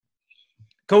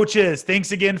Coaches,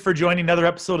 thanks again for joining another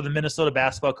episode of the Minnesota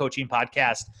Basketball Coaching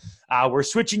Podcast. We're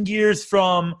switching gears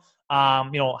from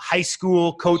high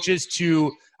school coaches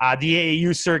to the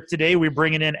AAU circuit today. We're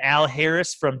bringing in Al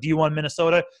Harris from D1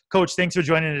 Minnesota. Coach, thanks for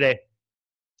joining today.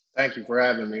 Thank you for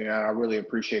having me. I really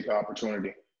appreciate the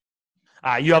opportunity.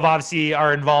 You obviously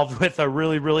are involved with a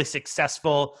really, really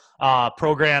successful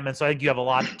program, and so I think you have a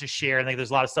lot to share. I think there's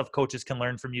a lot of stuff coaches can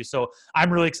learn from you. So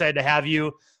I'm really excited to have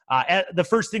you. The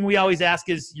first thing we always ask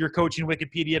is your coaching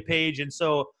Wikipedia page, and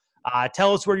so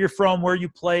tell us where you're from, where you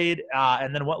played,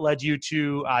 and then what led you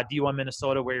to D1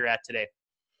 Minnesota, where you're at today.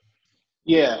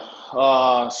 Yeah,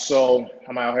 so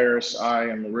I'm Al Harris. I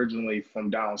am originally from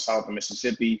down south of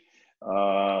Mississippi.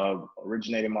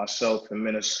 Originated myself in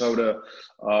Minnesota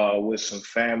with some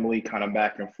family, kind of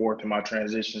back and forth in my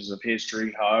transitions of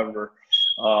history. However,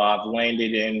 I've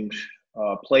landed and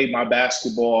played my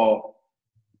basketball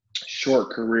short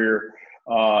career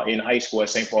in high school at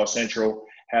St. Paul Central.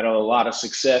 Had a lot of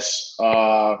success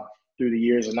through the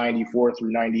years of 94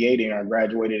 through 98, and I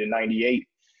graduated in 98.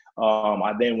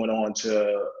 I then went on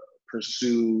to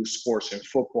pursue sports and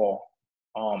football,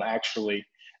 actually.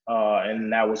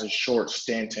 And that was a short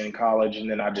stint in college. And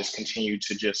then I just continued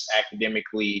to just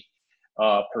academically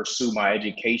pursue my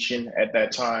education at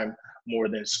that time more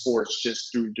than sports,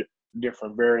 just through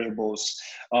different variables.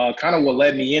 Kind of what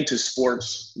led me into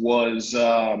sports was,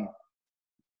 I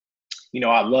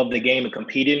loved the game of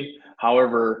competing.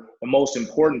 However, the most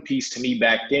important piece to me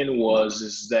back then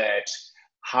is that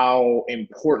how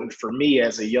important for me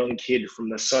as a young kid from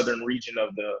the southern region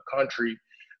of the country,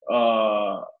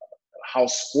 how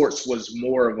sports was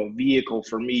more of a vehicle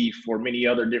for me for many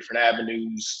other different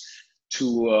avenues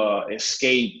to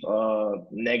escape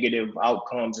negative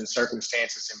outcomes and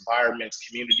circumstances, environments,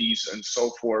 communities, and so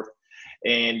forth.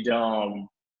 And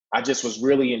I just was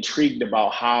really intrigued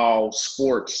about how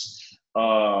sports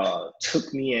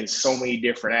took me in so many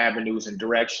different avenues and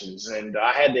directions. And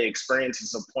I had the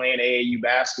experiences of playing AAU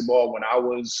basketball when I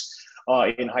was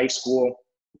in high school.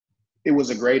 It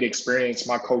was a great experience.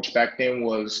 My coach back then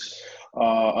was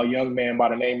a young man by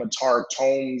the name of Tarek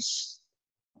Tomes,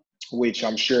 which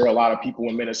I'm sure a lot of people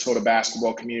in Minnesota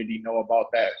basketball community know about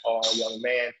that young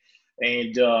man.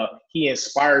 And he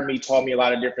inspired me, taught me a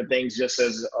lot of different things, just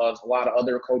as a lot of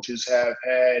other coaches have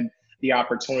had the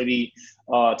opportunity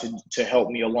to help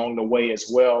me along the way as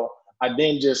well. I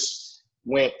then just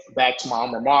went back to my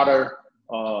alma mater,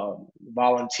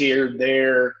 volunteered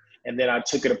there, and then I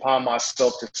took it upon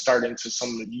myself to start into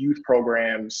some youth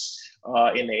programs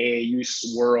in the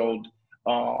AAU world,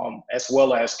 as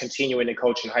well as continuing to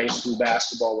coach in high school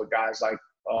basketball with guys like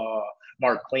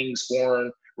Mark Klingsborn,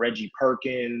 Reggie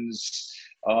Perkins,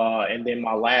 and then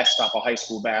my last stop of high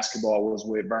school basketball was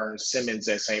with Vern Simmons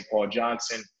at St. Paul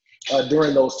Johnson.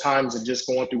 During those times of just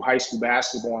going through high school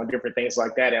basketball and different things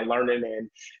like that, and learning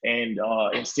and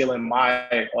instilling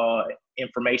my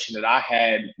information that I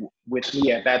had with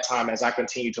me at that time, as I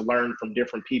continued to learn from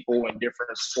different people and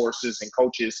different sources and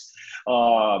coaches,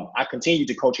 I continued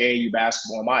to coach AAU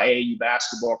basketball. My AAU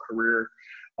basketball career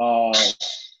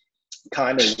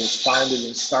kind of was founded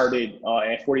and started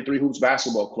at 43 Hoops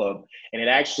Basketball Club. And it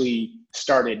actually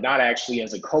started not actually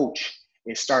as a coach,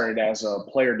 it started as a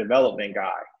player development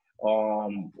guy.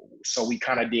 So we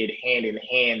kind of did hand in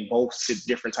hand, both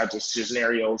different types of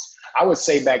scenarios. I would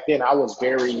say back then I was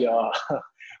very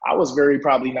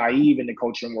probably naive in the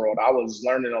coaching world. I was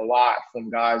learning a lot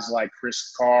from guys like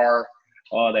Chris Carr,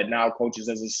 that now coaches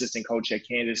as assistant coach at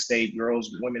Kansas State girls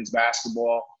women's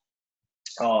basketball.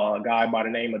 A guy by the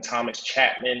name of Thomas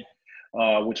Chapman,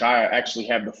 which I actually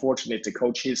have the fortunate to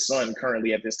coach his son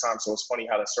currently at this time. So it's funny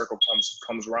how the circle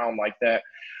comes around like that.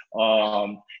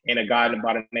 And a guy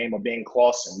by the name of Ben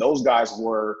Clausen. Those guys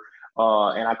were,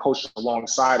 and I coached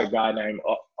alongside a guy named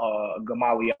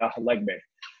Gamali Ahalegbe.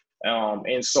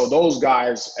 And so those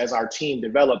guys, as our team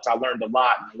developed, I learned a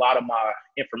lot. A lot of my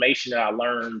information that I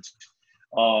learned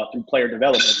through player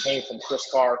development came from Chris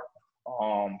Carr.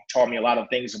 Taught me a lot of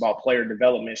things about player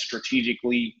development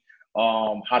strategically,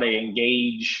 how to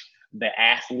engage the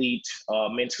athlete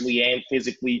mentally and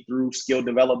physically through skill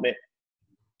development.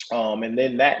 And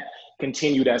then that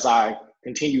continued as I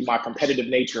continued my competitive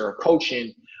nature of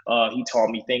coaching. He taught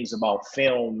me things about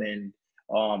film, and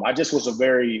I just was a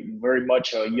very, very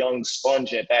much a young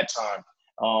sponge at that time.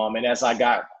 And as I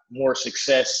got more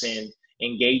success in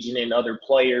engaging in other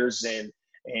players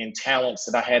and talents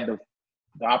that I had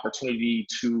the opportunity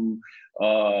to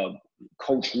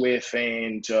coach with,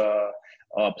 and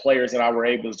players that I were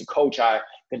able to coach, I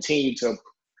continued to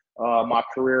my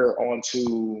career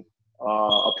onto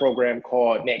a program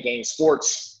called Net Game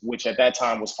Sports, which at that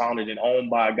time was founded and owned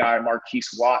by a guy, Marquise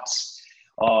Watts.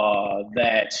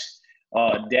 that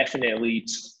definitely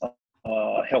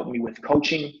helped me with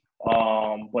coaching.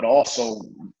 But also,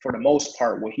 for the most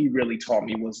part, what he really taught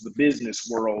me was the business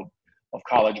world of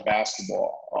college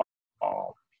basketball,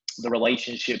 the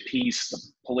relationship piece, the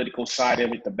political side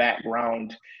of it, the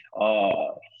background.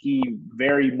 He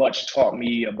very much taught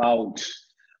me about,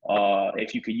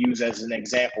 if you could use as an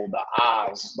example, the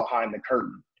eyes behind the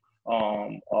curtain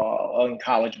in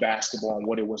college basketball and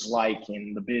what it was like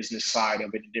and the business side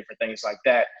of it and different things like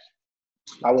that.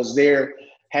 I was there,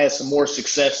 had some more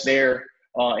success there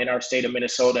in our state of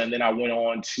Minnesota, and then I went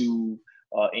on to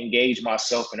engage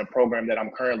myself in a program that I'm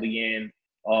currently in,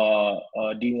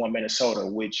 D1 Minnesota,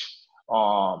 which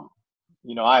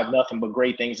I have nothing but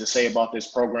great things to say about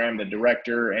this program. The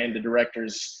director and the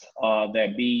directors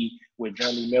that be with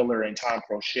Jeremy Miller and Tom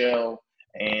Prochel,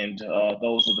 and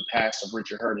those of the past of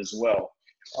Richard Hurt as well.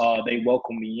 They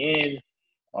welcomed me in.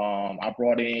 I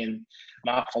brought in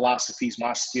my philosophies,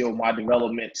 my skill, my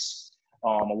developments,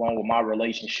 along with my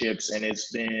relationships, and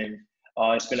it's been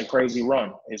a crazy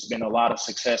run. It's been a lot of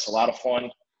success, a lot of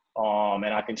fun,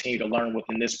 and I continue to learn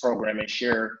within this program and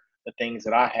share the things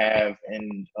that I have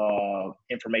and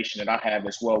information that I have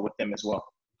as well with them as well.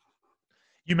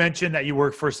 You mentioned that you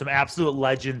work for some absolute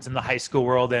legends in the high school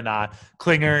world, and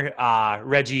Klinger,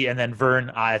 Reggie, and then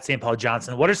Vern at St. Paul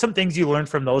Johnson. What are some things you learned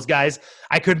from those guys?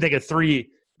 I couldn't think of three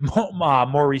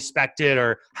more respected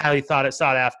or highly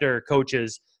sought after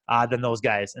coaches than those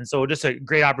guys. And so just a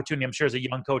great opportunity, I'm sure, as a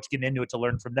young coach getting into it to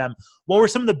learn from them. What were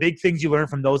some of the big things you learned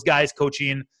from those guys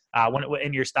coaching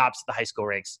in your stops at the high school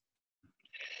ranks?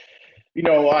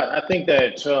 I think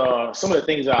that some of the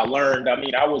things that I learned,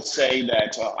 I would say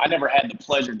that I never had the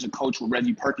pleasure to coach with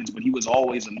Reggie Perkins, but he was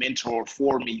always a mentor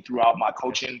for me throughout my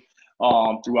coaching,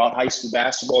 throughout high school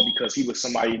basketball, because he was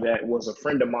somebody that was a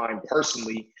friend of mine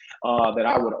personally, that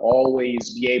I would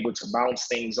always be able to bounce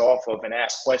things off of and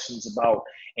ask questions about.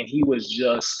 And he was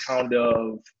just kind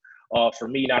of, for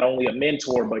me, not only a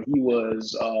mentor, but he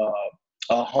was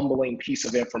a humbling piece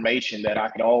of information that I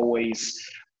could always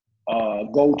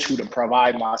go to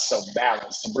provide myself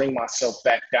balance, to bring myself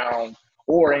back down,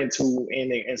 or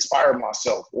inspire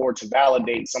myself, or to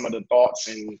validate some of the thoughts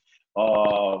and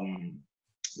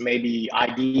maybe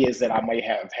ideas that I may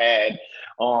have had.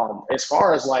 As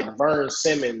far as like Vern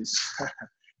Simmons,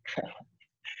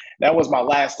 that was my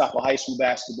last stop of high school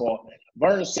basketball.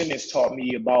 Vern Simmons taught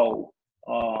me about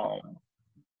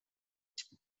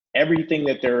everything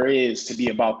that there is to be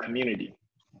about community.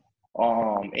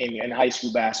 In high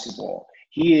school basketball,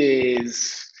 he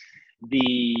is to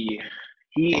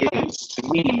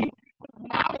me the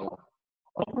model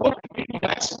of what community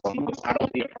basketball. He was not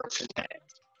only a person that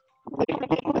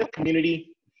lived in the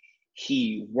community,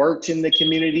 he worked in the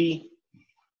community,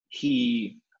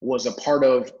 he was a part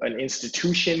of an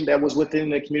institution that was within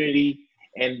the community,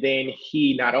 and then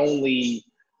he not only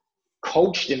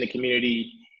coached in the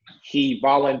community, he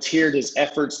volunteered his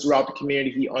efforts throughout the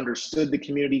community. He understood the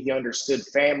community. He understood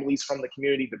families from the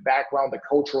community, the background, the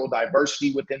cultural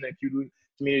diversity within the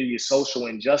community, the social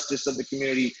injustice of the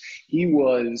community. He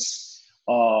was,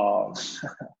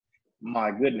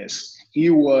 my goodness, he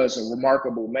was a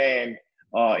remarkable man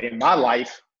in my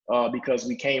life because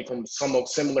we came from somewhat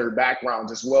similar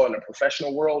backgrounds as well in the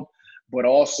professional world. But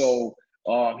also,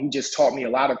 he just taught me a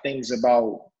lot of things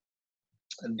about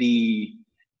the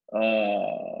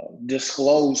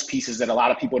disclosed pieces that a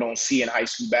lot of people don't see in high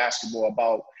school basketball,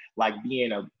 about like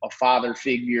being a father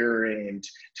figure and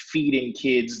feeding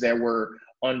kids that were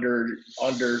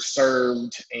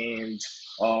underserved, and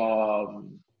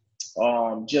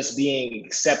just being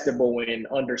acceptable and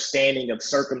understanding of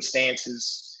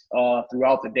circumstances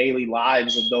throughout the daily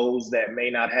lives of those that may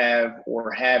not have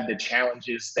or have the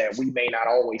challenges that we may not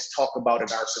always talk about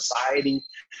in our society.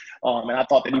 And I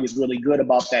thought that he was really good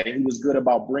about that. And he was good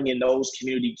about bringing those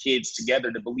community kids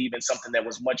together to believe in something that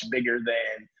was much bigger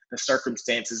than the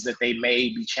circumstances that they may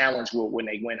be challenged with when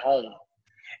they went home.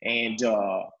 And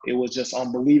it was just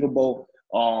unbelievable.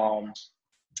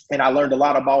 And I learned a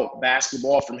lot about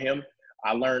basketball from him.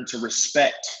 I learned to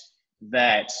respect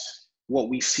that what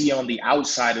we see on the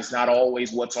outside is not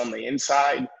always what's on the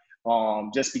inside.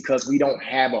 Just because we don't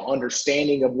have an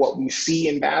understanding of what we see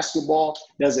in basketball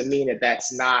doesn't mean that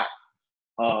that's not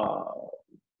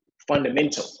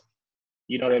fundamental.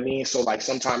 You know what I mean? So like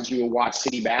sometimes you will watch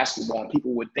city basketball and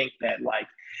people would think that like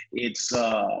it's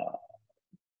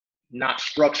not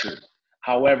structured.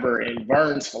 However, in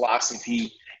Vern's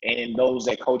philosophy and those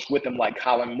that coach with him, like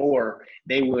Colin Moore,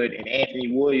 and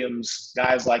Anthony Williams,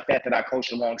 guys like that I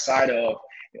coached alongside of,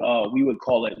 we would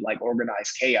call it like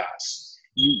organized chaos.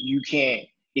 You can't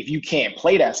if you can't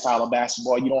play that style of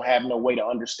basketball, you don't have no way to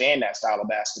understand that style of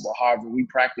basketball. However, we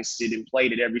practiced it and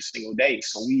played it every single day.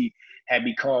 So we had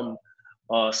become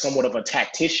somewhat of a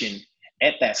tactician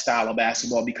at that style of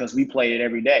basketball because we played it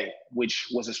every day, which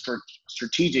was a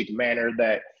strategic manner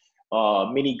that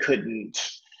many couldn't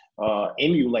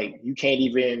emulate. You can't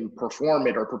even perform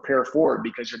it or prepare for it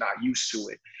because you're not used to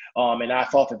it. And I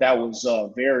thought that was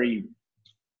very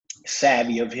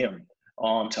savvy of him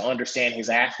to understand his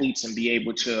athletes and be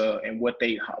able to, and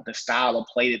the style of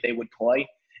play that they would play,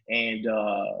 and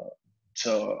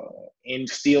to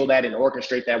instill that and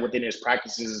orchestrate that within his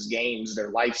practices, his games, their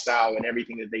lifestyle, and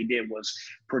everything that they did was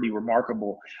pretty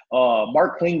remarkable.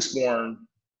 Mark Klingsporn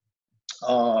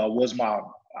was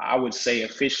I would say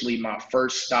officially my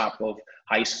first stop of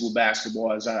high school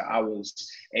basketball as I was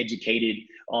educated.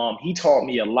 He taught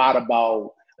me a lot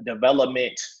about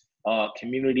development,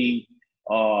 community,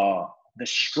 the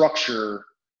structure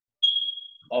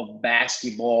of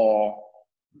basketball,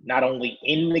 not only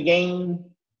in the game,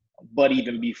 but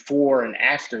even before and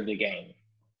after the game.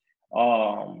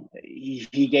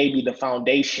 He gave me the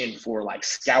foundation for like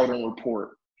scouting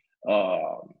report,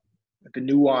 the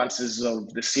nuances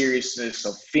of the seriousness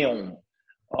of film,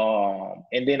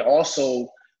 and then also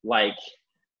like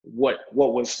what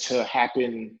was to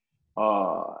happen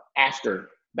after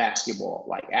basketball,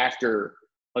 like after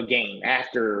a game,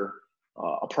 after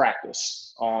a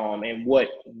practice, and what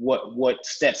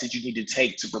steps that you need to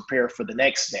take to prepare for the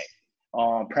next day,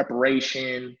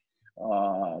 preparation,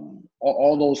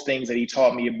 all those things that he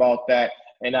taught me about that.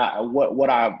 And what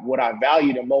I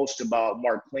value the most about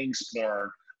Mark Klingsporn,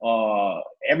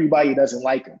 everybody doesn't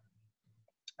like him.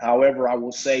 However, I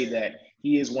will say that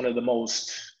he is one of the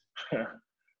most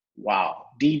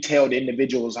detailed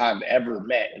individuals I've ever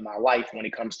met in my life when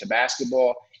it comes to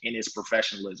basketball and his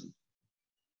professionalism.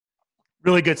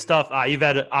 Really good stuff. You've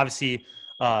had obviously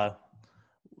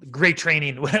great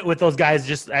training with those guys,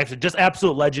 just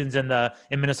absolute legends in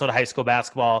Minnesota high school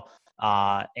basketball.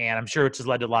 And I'm sure it's just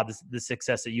led to a lot of the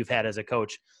success that you've had as a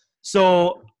coach.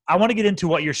 So I want to get into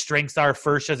what your strengths are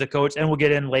first as a coach, and we'll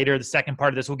get in later. The second part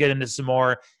of this, we'll get into some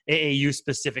more AAU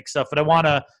specific stuff. But I want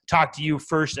to talk to you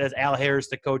first as Al Harris,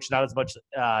 the coach, not as much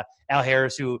Al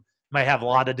Harris, who might have a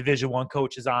lot of Division I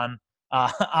coaches on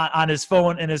his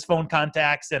phone and his phone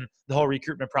contacts and the whole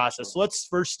recruitment process. So let's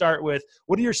first start with,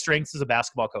 what are your strengths as a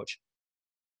basketball coach?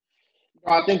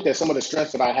 I think that some of the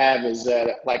strengths that I have is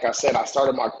that, like I said, I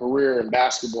started my career in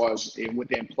basketball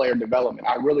within player development.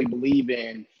 I really believe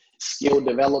in skill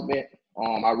development.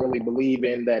 I really believe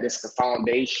in that it's the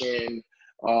foundation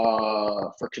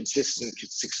for consistent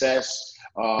success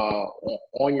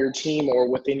on your team or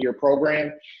within your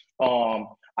program.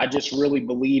 I just really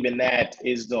believe in that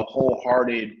is the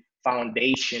wholehearted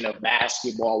foundation of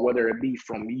basketball, whether it be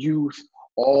from youth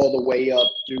all the way up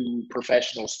through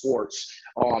professional sports.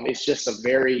 It's just a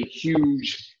very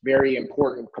huge, very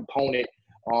important component.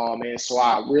 And so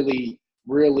I really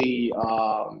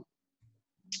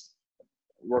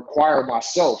require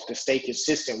myself to stay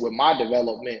consistent with my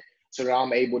development so that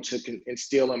I'm able to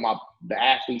instill in the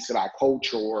athletes that I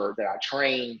coach or that I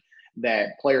train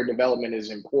that player development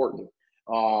is important.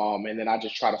 And then I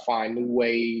just try to find new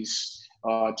ways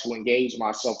to engage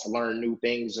myself, to learn new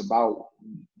things about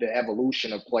the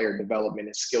evolution of player development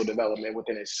and skill development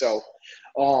within itself.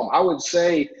 I would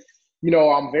say,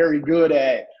 I'm very good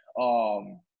at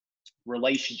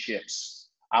relationships.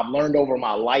 I've learned over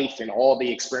my life and all the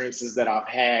experiences that I've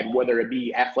had, whether it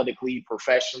be athletically,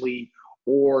 professionally,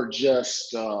 or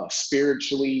just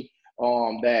spiritually,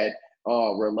 that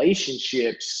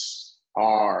relationships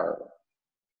are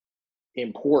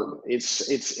important.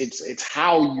 It's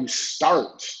how you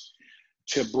start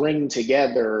to bring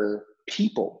together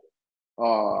people,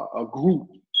 a group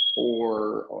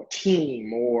or a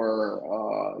team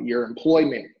or your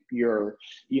employment, whoever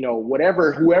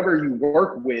you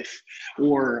work with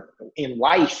or in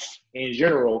life in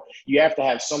general, you have to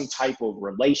have some type of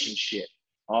relationship.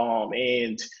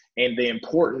 And the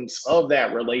importance of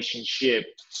that relationship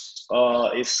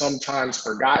is sometimes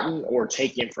forgotten or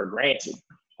taken for granted.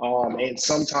 And it's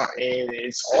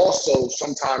also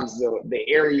sometimes the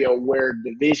area where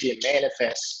division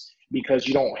manifests because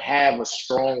you don't have a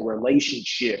strong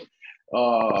relationship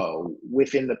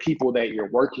within the people that you're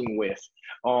working with.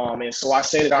 And so I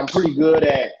say that I'm pretty good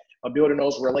at building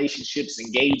those relationships,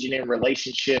 engaging in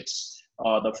relationships,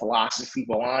 the philosophy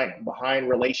behind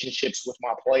relationships with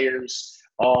my players.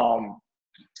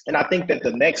 And I think that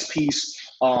the next piece,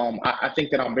 I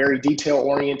think that I'm very detail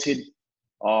oriented.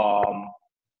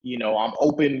 I'm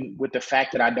open with the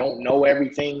fact that I don't know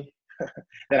everything,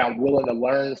 that I'm willing to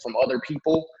learn from other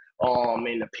people.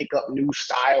 and to pick up new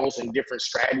styles and different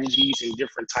strategies and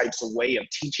different types of way of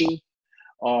teaching.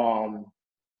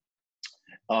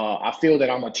 I feel that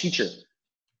I'm a teacher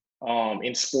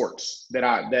in sports,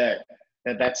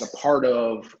 that's a part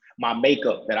of my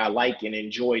makeup that I like and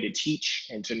enjoy to teach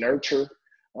and to nurture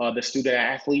the student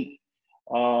athlete.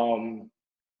 And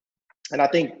I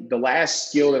think the last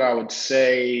skill that I would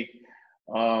say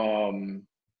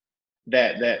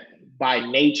that by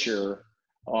nature,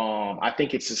 I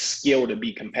think it's a skill to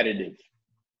be competitive.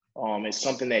 It's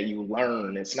something that you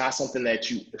learn. It's not something that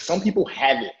some people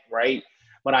have it, right?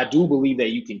 But I do believe that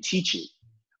you can teach it,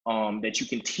 that you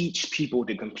can teach people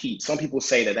to compete. Some people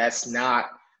say that that's not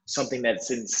something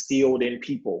that's instilled in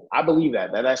people. I believe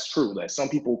that's true, that some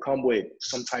people come with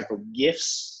some type of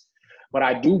gifts, but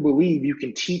I do believe you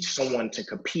can teach someone to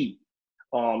compete.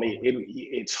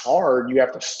 It's hard. You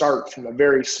have to start from a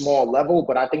very small level,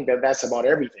 but I think that that's about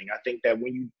everything. I think that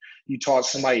when you taught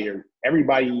somebody,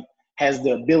 everybody has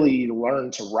the ability to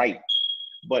learn to write,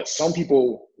 but some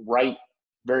people write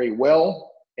very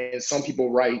well and some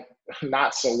people write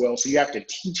not so well. So you have to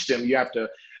teach them, you have to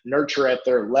nurture at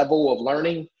their level of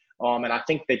learning. And I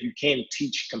think that you can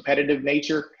teach competitive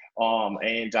nature.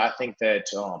 And I think that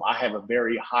I have a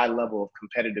very high level of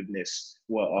competitiveness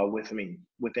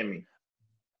within me.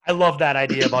 I love that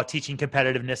idea about teaching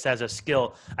competitiveness as a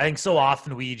skill. I think so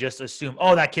often we just assume,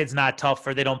 oh, that kid's not tough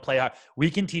or they don't play hard.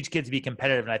 We can teach kids to be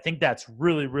competitive. And I think that's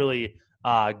really, really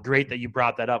great that you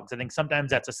brought that up, because I think sometimes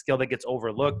that's a skill that gets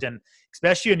overlooked. And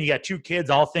especially when you got two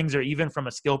kids, all things are even from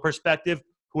a skill perspective.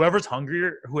 Whoever's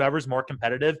hungrier, whoever's more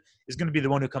competitive is going to be the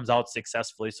one who comes out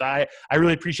successfully. So I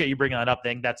really appreciate you bringing that up. I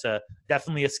think that's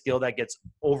definitely a skill that gets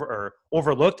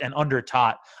overlooked and under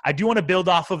taught. I do want to build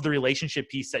off of the relationship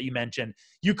piece that you mentioned.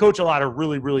 You coach a lot of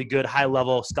really, really good high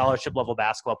level, scholarship level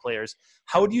basketball players.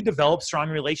 How do you develop strong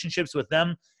relationships with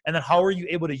them? And then how are you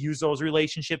able to use those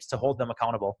relationships to hold them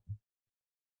accountable?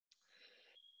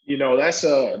 That's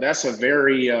a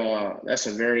very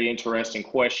interesting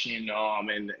question,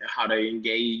 and how to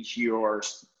engage your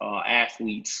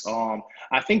athletes.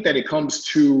 I think that it comes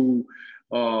to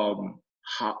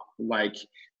how, like,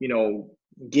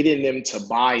 getting them to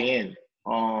buy in.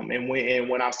 And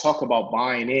when I talk about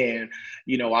buying in,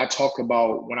 I talk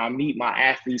about when I meet my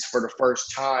athletes for the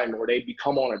first time or they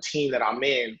become on a team that I'm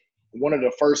in. One of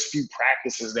the first few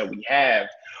practices that we have,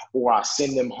 or I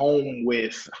send them home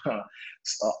with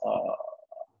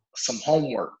some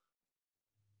homework.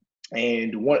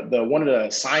 And one of the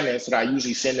assignments that I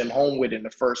usually send them home with in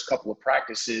the first couple of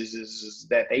practices is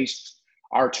that they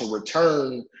are to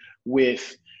return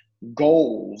with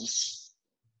goals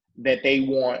that they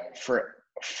want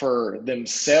for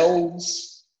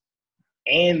themselves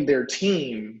and their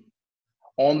team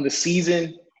on the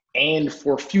season and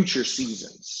for future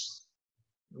seasons.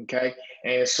 Okay.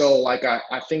 And so I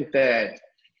think that,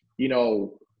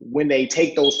 when they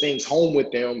take those things home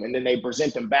with them and then they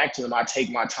present them back to them, I take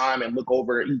my time and look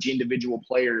over each individual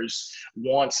player's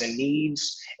wants and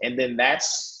needs. And then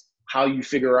that's how you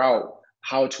figure out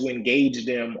how to engage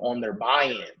them on their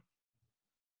buy-in.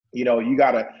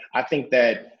 I think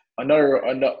that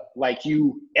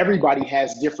everybody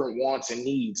has different wants and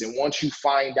needs. And once you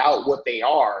find out what they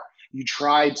are, you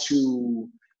try to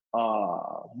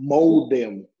mold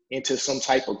them into some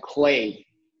type of clay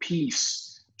piece,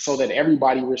 so that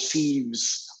everybody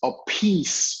receives a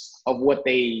piece of what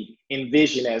they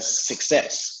envision as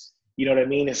success. You know what I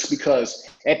mean? It's because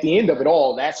at the end of it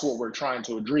all, that's what we're trying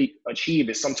to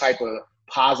achieve, is some type of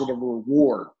positive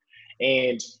reward.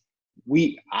 And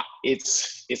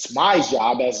it's my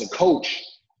job as a coach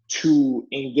to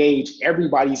engage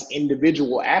everybody's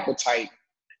individual appetite,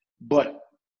 but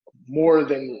more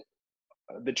than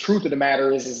the truth of the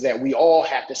matter is that we all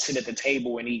have to sit at the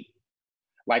table and eat.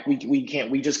 Like we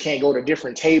just can't go to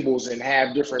different tables and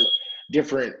have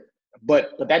different, but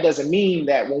that doesn't mean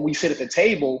that when we sit at the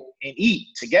table and eat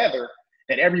together,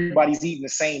 that everybody's eating the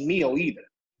same meal either,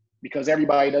 because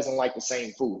everybody doesn't like the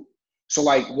same food. So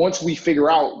once we figure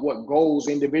out what goals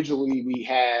individually we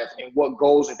have and what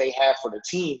goals that they have for the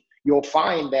team, you'll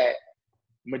find that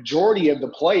majority of the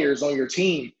players on your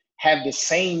team have the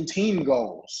same team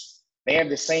goals. They have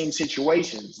the same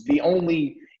situations. The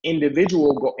only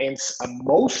individual goal, and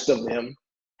most of them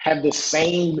have the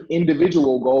same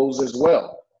individual goals as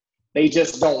well. They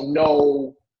just don't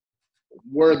know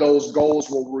where those goals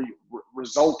will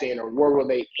result in, or where will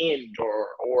they end,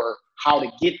 or how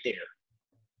to get there,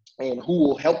 and who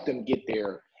will help them get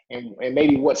there, and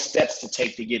maybe what steps to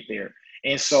take to get there.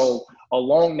 And so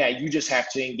along that, you just have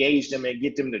to engage them and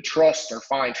get them to trust or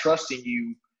find trust in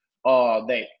you,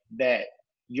 that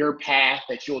your path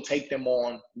that you'll take them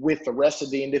on with the rest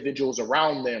of the individuals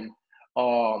around them,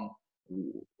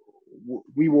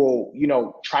 we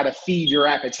will, try to feed your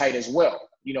appetite as well.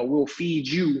 We'll feed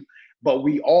you, but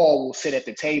we all will sit at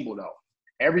the table though.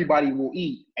 Everybody will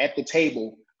eat at the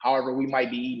table. However, we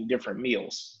might be eating different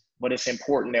meals, but it's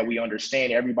important that we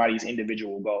understand everybody's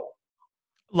individual goal.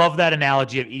 Love that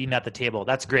analogy of eating at the table.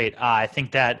 That's great. I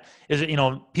think that is,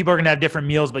 people are going to have different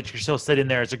meals, but you're still sitting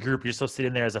there as a group. You're still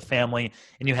sitting there as a family,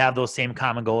 and you have those same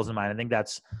common goals in mind. I think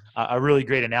that's a really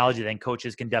great analogy that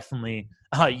coaches can definitely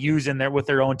use in there with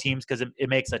their own teams, because it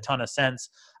makes a ton of sense.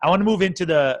 I want to move into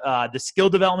the skill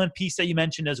development piece that you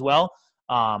mentioned as well.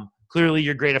 Clearly,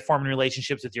 you're great at forming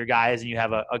relationships with your guys, and you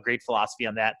have a great philosophy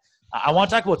on that. I want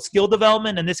to talk about skill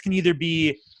development, and this can either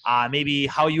be maybe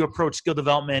how you approach skill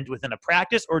development within a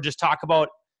practice, or just talk about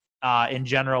in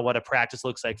general what a practice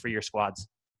looks like for your squads.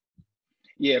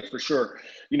 Yeah, for sure.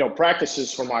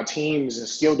 Practices for my teams and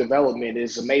skill development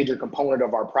is a major component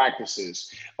of our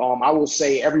practices. I will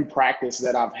say every practice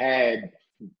that I've had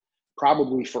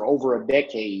probably for over a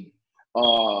decade,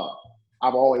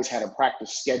 I've always had a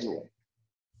practice schedule.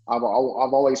 I've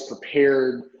always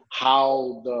prepared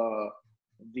how the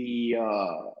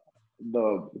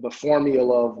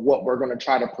formula of what we're going to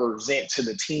try to present to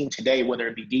the team today, whether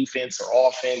it be defense or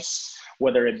offense,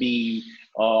 whether it be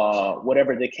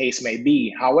whatever the case may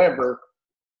be. However,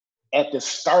 at the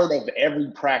start of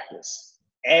every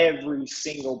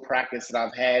single practice that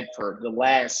I've had for the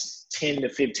last 10 to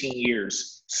 15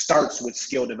 years starts with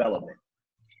skill development.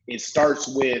 It starts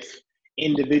with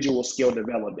individual skill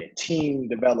development, team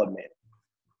development,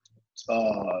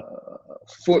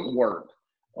 footwork,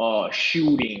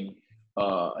 shooting,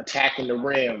 attacking the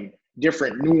rim,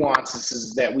 different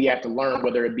nuances that we have to learn,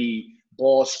 whether it be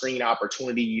ball screen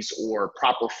opportunities or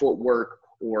proper footwork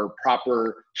or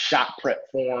proper shot prep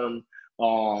form,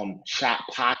 shot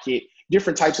pocket,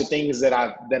 different types of things that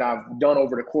I've done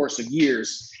over the course of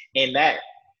years. And that,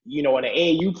 in an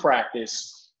AAU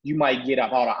practice, you might get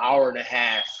about an hour and a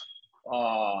half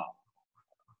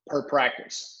per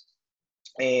practice.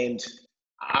 And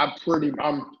I'm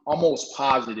almost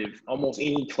positive, almost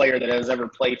any player that has ever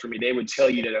played for me, they would tell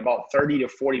you that about 30 to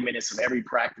 40 minutes of every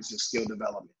practice is skill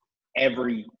development.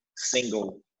 Every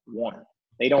single one.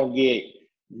 They don't get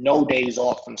no days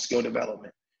off from skill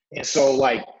development. And so,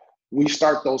 we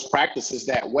start those practices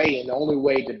that way. And the only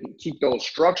way to keep those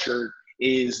structured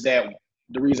is that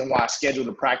the reason why I schedule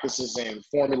the practices and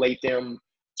formulate them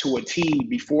to a T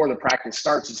before the practice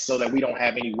starts is so that we don't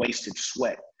have any wasted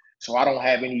sweat. So I don't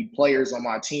have any players on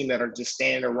my team that are just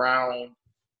standing around,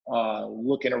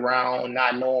 looking around,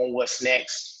 not knowing what's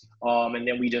next. And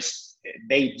then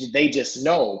they just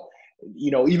know,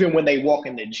 even when they walk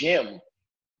in the gym,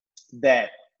 that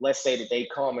let's say that they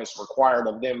come, it's required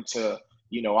of them to,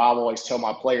 I'll always tell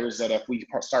my players that if we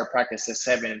start practice at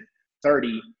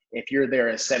 7:30, if you're there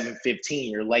at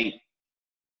 7:15, you're late,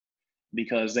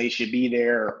 because they should be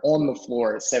there on the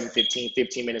floor at 7:15,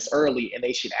 15 minutes early, and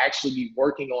they should actually be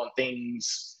working on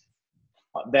things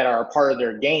that are a part of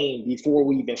their game before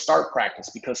we even start practice.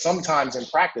 Because sometimes in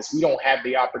practice, we don't have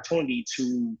the opportunity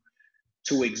to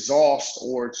exhaust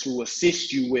or to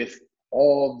assist you with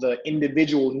all the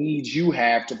individual needs you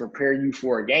have to prepare you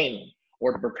for a game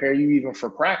or to prepare you even for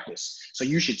practice. So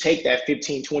you should take that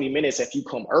 15, 20 minutes if you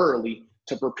come early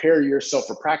to prepare yourself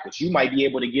for practice. You might be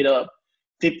able to get up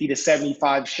 50 to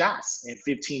 75 shots in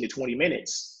 15 to 20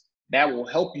 minutes. That will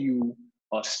help you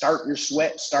start your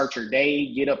sweat, start your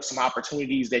day, get up some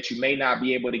opportunities that you may not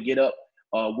be able to get up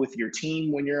with your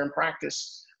team when you're in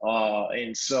practice.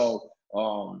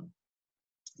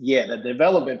 The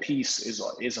development piece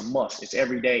is a must. It's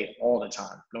every day, all the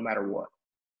time, no matter what.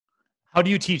 How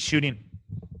do you teach shooting?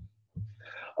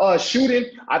 Shooting,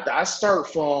 I start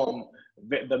from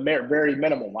the very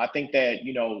minimum. I think that,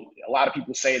 a lot of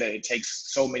people say that it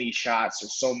takes so many shots or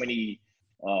so many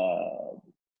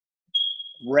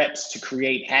reps to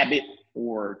create habit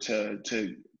or to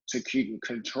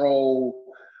control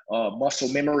muscle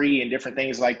memory and different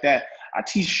things like that. I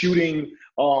teach shooting.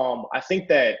 I think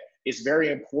that it's very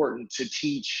important to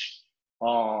teach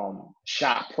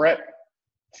shot prep,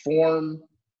 form,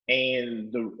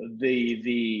 and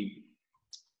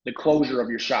the closure of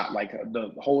your shot, like the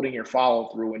holding your follow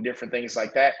through and different things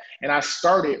like that. And I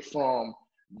started from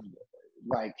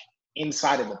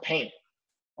inside of the paint.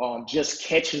 Just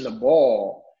catching the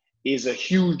ball is a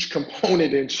huge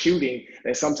component in shooting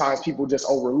that sometimes people just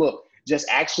overlook. Just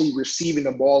actually receiving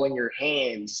the ball in your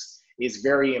hands is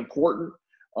very important.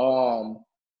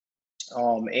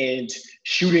 And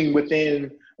shooting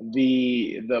within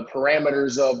the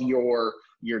parameters of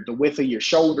the width of your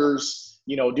shoulders,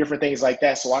 different things like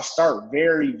that. So I start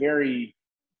very, very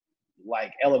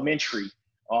like elementary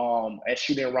at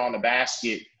shooting around the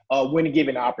basket when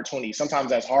given the opportunity. Sometimes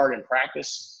that's hard in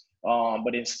practice,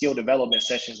 but in skill development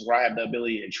sessions where I have the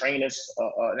ability to train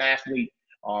an athlete,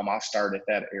 I'll start at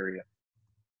that area.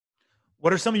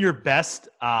 What are some of your best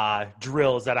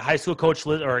drills that a high school coach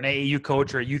or an AAU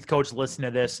coach or a youth coach listen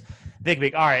to this? They can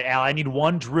be, all right, Al, I need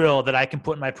one drill that I can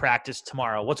put in my practice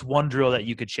tomorrow. What's one drill that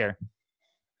you could share?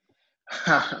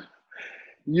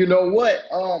 You know what?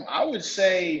 I would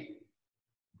say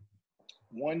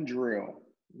one drill.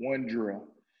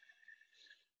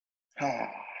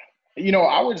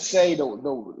 I would say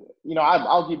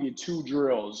I'll give you two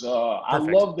drills. I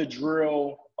love the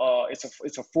drill.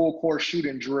 It's a full court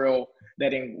shooting drill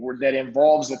that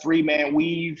involves the 3-man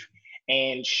weave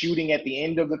and shooting at the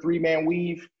end of the 3-man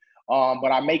weave.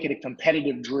 But I make it a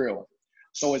competitive drill.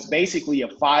 So it's basically a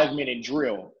 5-minute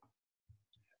drill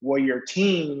where your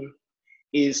team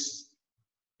is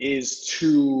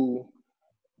to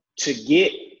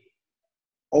get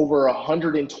over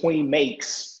 120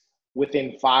 makes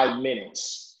within 5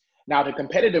 minutes. Now, the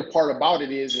competitive part about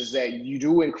it is that you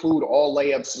do include all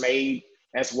layups made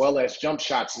as well as jump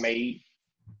shots made.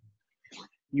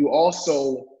 You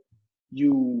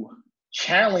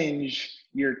challenge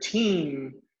your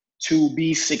team to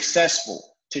be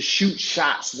successful, to shoot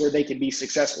shots where they can be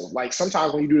successful. Like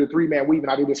sometimes when you do the 3-man weave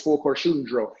and I do this full court shooting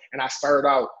drill and I start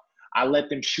out, I let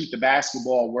them shoot the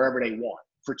basketball wherever they want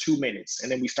for 2 minutes.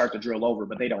 And then we start the drill over,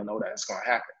 but they don't know that it's going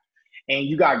to happen. And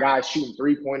you got guys shooting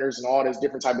 3-pointers and all this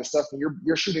different type of stuff. And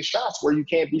you're shooting shots where you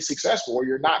can't be successful or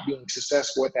you're not being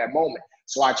successful at that moment.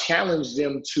 So I challenge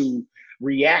them to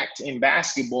react in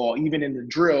basketball, even in the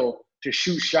drill, to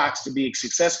shoot shots to be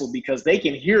successful because they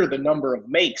can hear the number of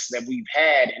makes that we've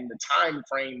had in the time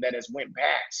frame that has went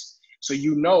past. So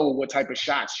you know what type of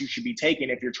shots you should be taking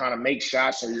if you're trying to make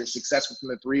shots or you're successful from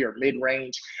the 3 or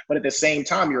mid-range. But at the same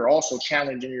time, you're also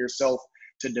challenging yourself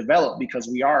to develop because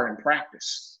we are in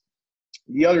practice.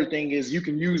 The other thing is you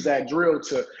can use that drill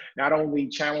to not only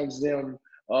challenge them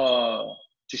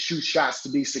to shoot shots to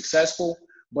be successful,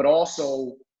 but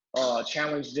also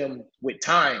challenge them with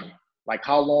time. Like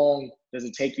how long does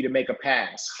it take you to make a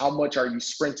pass? How much are you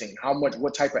sprinting?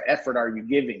 What type of effort are you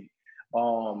giving?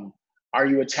 Are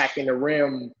you attacking the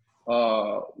rim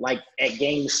like at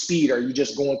game speed? Are you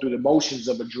just going through the motions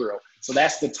of a drill? So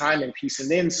that's the timing piece. And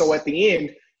then so at the end,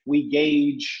 we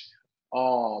gauge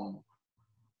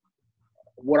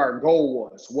what our goal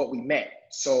was, what we met.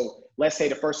 So let's say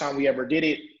the first time we ever did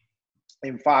it,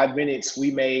 in 5 minutes,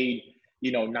 we made,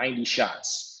 90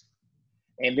 shots.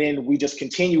 And then we just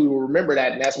continue, we will remember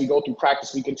that. And as we go through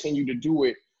practice, we continue to do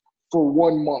it for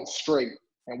 1 month straight.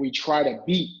 And we try to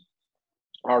beat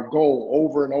our goal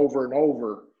over and over and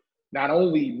over. Not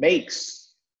only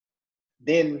makes,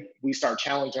 then we start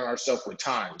challenging ourselves with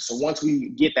time. So once we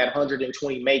get that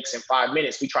 120 makes in 5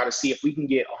 minutes, we try to see if we can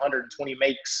get 120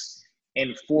 makes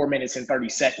in 4 minutes and 30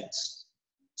 seconds.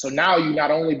 So now you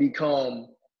not only become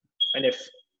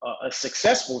a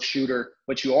successful shooter,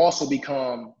 but you also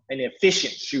become an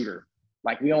efficient shooter.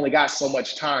 Like we only got so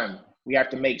much time. We have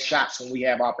to make shots when we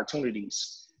have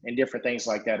opportunities and different things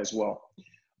like that as well.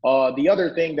 The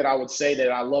other thing that I would say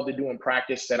that I love to do in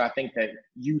practice that I think that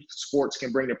youth sports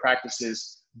can bring to practice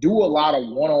is do a lot of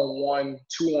 1-on-1,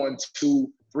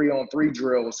 2-on-2, 3-on-3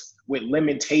 drills with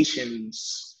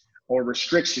limitations or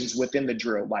restrictions within the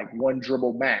drill, like 1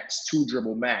 dribble max, 2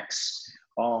 dribble max.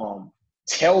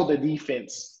 Tell the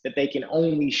defense that they can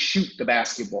only shoot the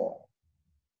basketball.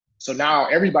 So now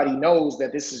everybody knows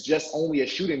that this is just only a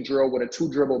shooting drill with a 2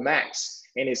 dribble max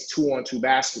and it's 2-on-2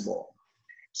 basketball.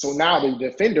 So now the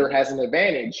defender has an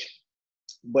advantage,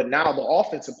 but now the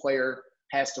offensive player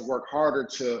has to work harder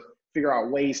to figure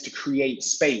out ways to create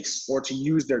space or to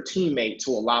use their teammate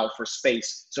to allow for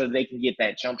space so that they can get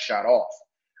that jump shot off.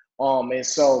 And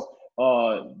so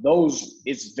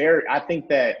I think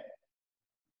that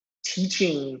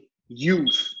teaching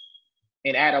youth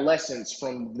and adolescents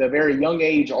from the very young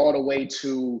age all the way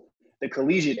to the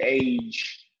collegiate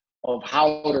age of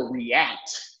how to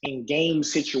react in game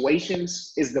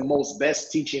situations is the most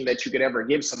best teaching that you could ever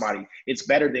give somebody. It's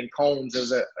better than cones,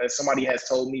 as somebody has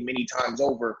told me many times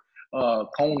over.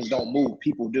 Cones don't move,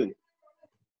 people do.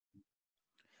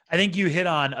 I think you hit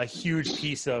on a huge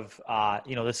piece of,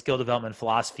 the skill development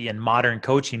philosophy and modern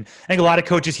coaching. I think a lot of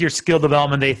coaches hear skill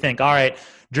development. They think, all right,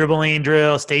 dribbling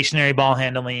drill, stationary ball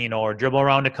handling, or dribble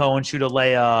around a cone, shoot a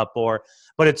layup,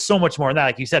 but it's so much more than that.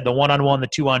 Like you said, the 1-on-1, the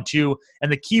 2-on-2.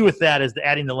 And the key with that is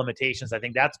adding the limitations. I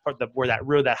think that's where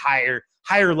that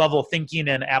higher level thinking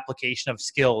and application of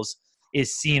skills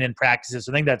is seen in practices.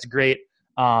 So I think that's great.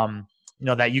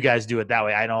 that you guys do it that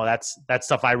way. I know that's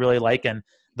stuff I really like, and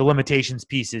the limitations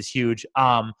piece is huge.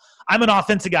 I'm an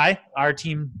offensive guy. Our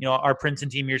team, our Princeton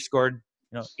team here scored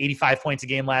 85 points a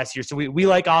game last year. So we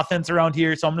like offense around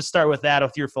here. So I'm going to start with that,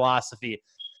 with your philosophy.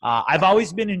 I've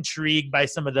always been intrigued by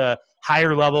some of the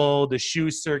higher level, the shoe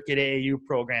circuit AAU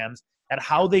programs, and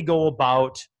how they go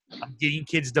about getting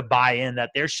kids to buy in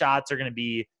that their shots are going to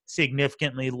be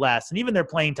significantly less. And even their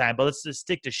playing time, but let's just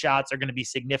stick to shots, are going to be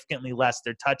significantly less.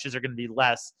 Their touches are going to be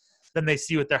less than they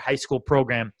see with their high school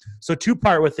program. So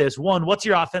two-part with this. One, what's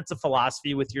your offensive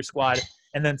philosophy with your squad?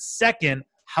 And then second,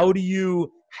 how do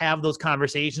you have those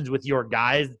conversations with your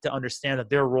guys to understand that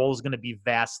their role is going to be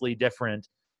vastly different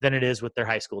than it is with their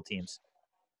high school teams?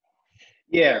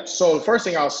 Yeah, so the first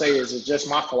thing I'll say is just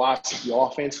my philosophy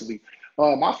offensively.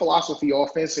 My philosophy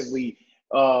offensively,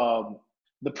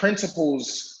 the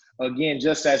principles, again,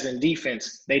 just as in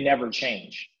defense, they never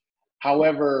change.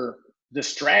 However, the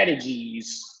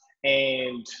strategies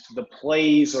and the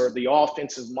plays or the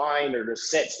offensive mind or the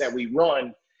sets that we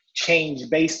run change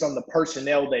based on the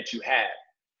personnel that you have.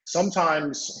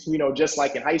 Sometimes, just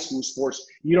like in high school sports,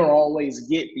 you don't always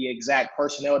get the exact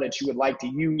personnel that you would like to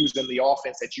use in the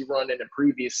offense that you run in the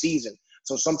previous season.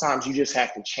 So sometimes you just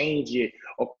have to change it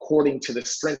according to the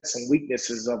strengths and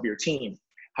weaknesses of your team.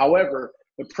 However,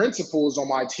 the principles on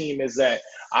my team is that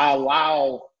I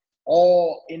allow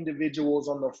all individuals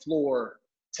on the floor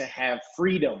to have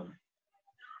freedom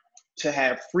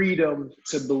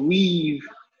to believe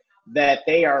that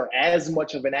they are as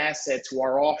much of an asset to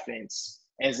our offense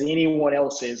as anyone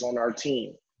else is on our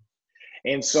team.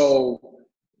 And so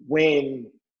when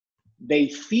they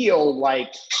feel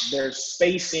like their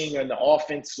spacing and the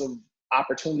offensive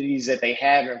opportunities that they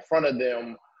have in front of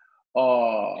them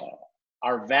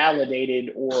are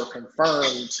validated or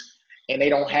confirmed, and they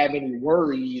don't have any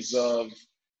worries of,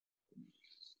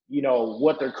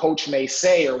 what their coach may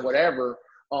say or whatever,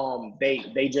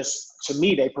 they just, to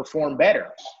me, they perform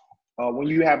better. When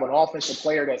you have an offensive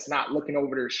player that's not looking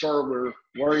over their shoulder,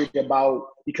 worried about,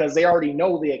 because they already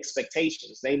know the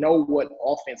expectations. They know what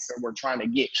offense that we're trying to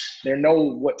get. They know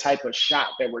what type of shot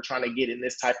that we're trying to get in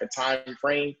this type of time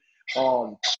frame.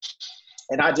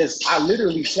 And I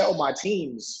literally tell my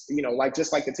teams,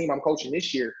 just like the team I'm coaching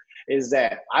this year, is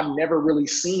that I've never really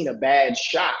seen a bad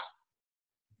shot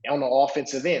on the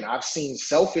offensive end. I've seen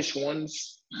selfish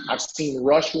ones. I've seen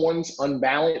rush ones,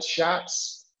 unbalanced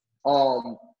shots.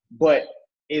 But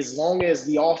as long as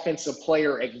the offensive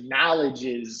player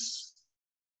acknowledges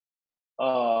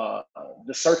the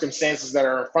circumstances that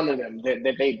are in front of them,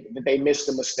 that they missed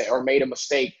a mistake or made a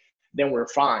mistake, then we're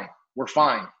fine. We're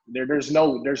fine. There's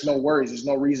no worries. There's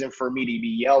no reason for me to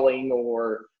be yelling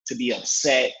or to be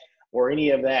upset or any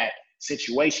of that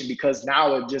situation, because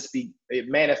now it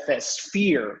manifests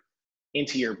fear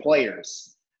into your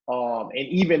players. And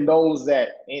even those that,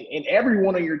 and every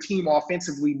one of your team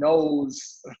offensively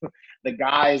knows the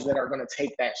guys that are going to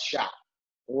take that shot,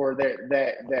 or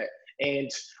that. And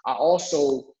I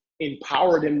also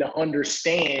empower them to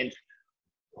understand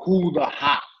who the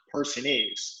hot person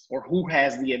is or who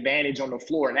has the advantage on the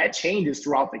floor. And that changes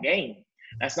throughout the game.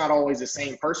 That's not always the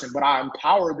same person, but I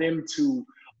empower them to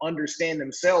understand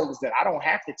themselves that I don't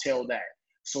have to tell that.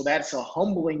 So that's a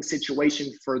humbling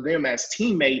situation for them as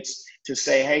teammates to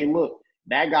say, hey, look,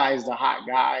 that guy is the hot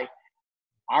guy.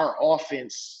 Our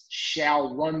offense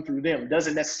shall run through them.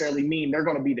 Doesn't necessarily mean they're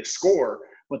going to be the scorer,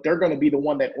 but they're going to be the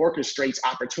one that orchestrates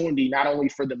opportunity, not only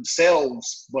for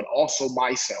themselves, but also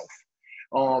myself.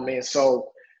 And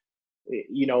so,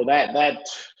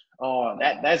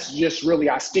 that's just really,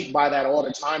 I stick by that all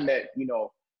the time, that,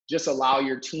 just allow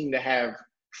your team to have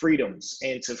freedoms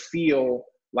and to feel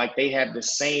like they have the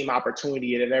same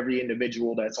opportunity at every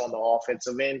individual that's on the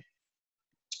offensive end.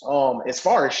 As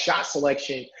far as shot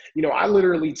selection, I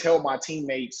literally tell my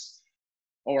teammates,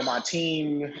 or my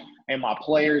team and my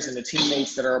players and the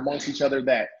teammates that are amongst each other,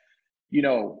 that,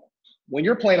 when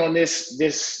you're playing on this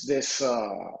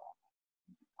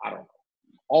I don't know,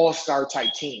 all-star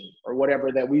type team or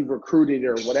whatever that we've recruited,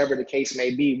 or whatever the case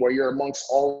may be, where you're amongst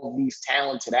all of these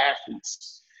talented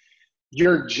athletes,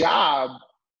 your job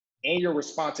and your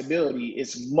responsibility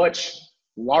is much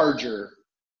larger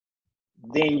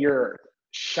than your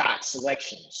shot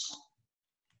selections,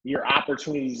 your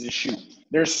opportunities to shoot.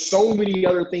 There's so many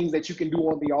other things that you can do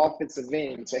on the offensive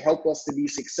end to help us to be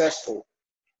successful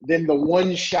than the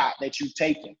one shot that you've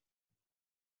taken.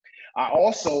 I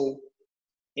also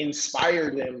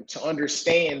inspire them to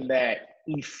understand that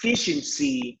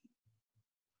efficiency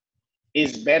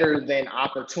is better than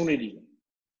opportunity.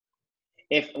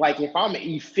 If I'm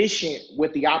efficient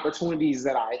with the opportunities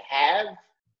that I have,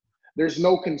 there's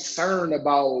no concern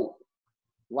about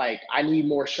Like, I need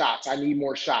more shots. I need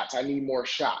more shots. I need more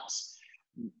shots.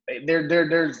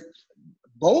 There's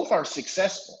both are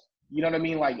successful. You know what I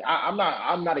mean? Like, I'm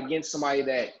not against somebody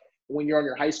that when you're on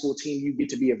your high school team, you get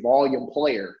to be a volume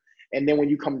player. And then when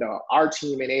you come to our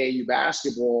team in AAU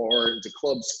basketball or into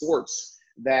club sports,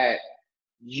 that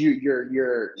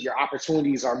your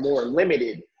opportunities are more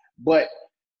limited. But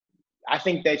I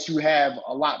think that you have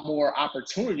a lot more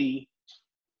opportunity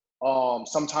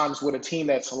sometimes with a team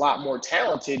that's a lot more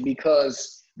talented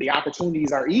because the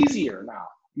opportunities are easier now.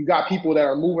 You got people that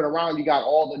are moving around. You got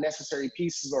all the necessary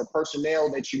pieces or personnel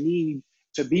that you need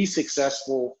to be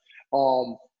successful.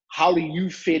 How do you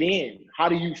fit in? How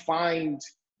do you find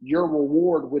your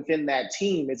reward within that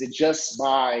team? Is it just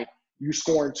by you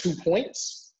scoring 2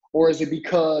 points? Or is it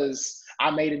because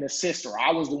I made an assist, or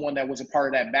I was the one that was a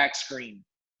part of that back screen,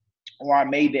 or I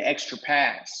made the extra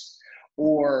pass,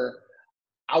 or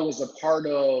I was a part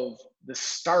of the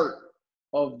start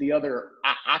of the other,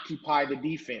 I occupied the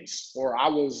defense, or I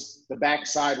was the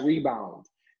backside rebound.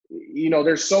 You know,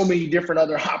 there's so many different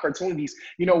other opportunities.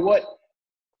 You know what?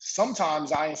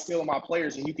 Sometimes I instill in my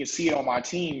players, and you can see it on my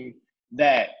team,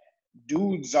 that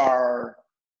dudes are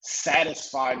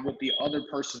satisfied with the other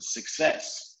person's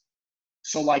success.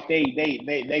 So like they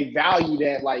value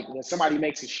that, like when somebody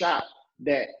makes a shot,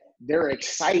 that they're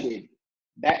excited.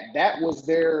 That was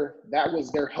their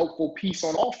helpful piece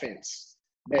on offense.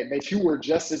 That you were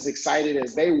just as excited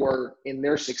as they were in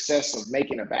their success of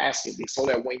making a basket, so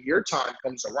that when your time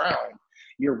comes around,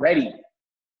 you're ready,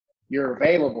 you're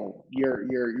available,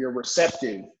 you're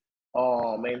receptive.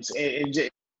 And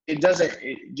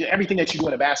everything that you do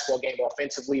in a basketball game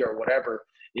offensively or whatever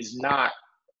is not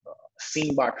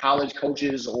seen by college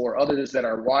coaches or others that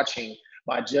are watching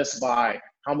by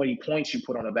how many points you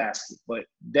put on a basket. But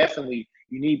definitely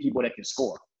you need people that can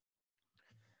score.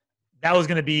 That was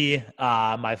going to be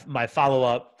my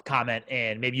follow-up comment,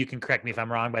 and maybe you can correct me if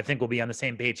I'm wrong, but I think we'll be on the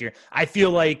same page here. I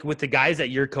feel like with the guys that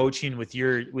you're coaching with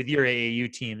your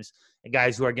AAU teams and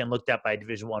guys who are getting looked at by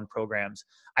Division I programs,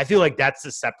 I feel like that's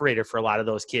the separator for a lot of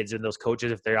those kids and those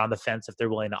coaches, if they're on the fence, if they're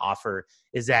willing to offer,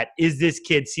 is this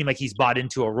kid seem like he's bought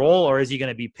into a role, or is he going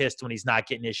to be pissed when he's not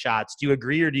getting his shots? Do you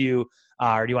agree, or do you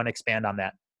want to expand on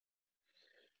that?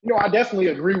 You know, I definitely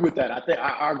agree with that. I think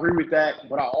I agree with that,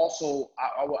 but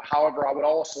however, I would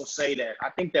also say that I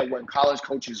think that when college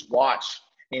coaches watch,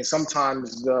 and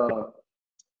sometimes the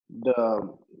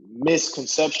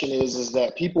misconception is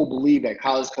that people believe that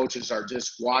college coaches are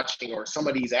just watching, or some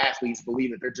of these athletes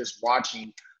believe that they're just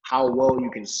watching how well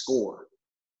you can score.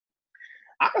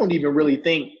 I don't even really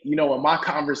think, in my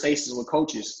conversations with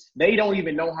coaches, they don't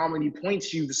even know how many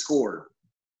points you've scored.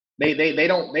 They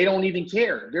don't even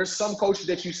care. There's some coaches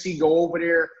that you see go over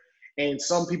there, and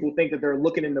some people think that they're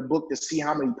looking in the book to see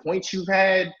how many points you've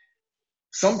had.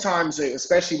 Sometimes,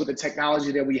 especially with the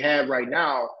technology that we have right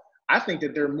now, I think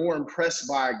that they're more impressed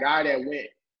by a guy that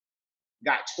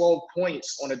got 12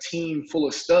 points on a team full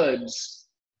of studs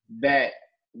that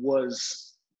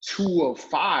was 2 of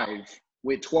 5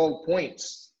 with 12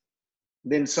 points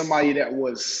than somebody that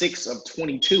was 6 of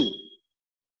 22.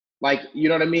 Like, you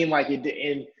know what I mean? Like,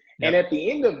 and at the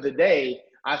end of the day,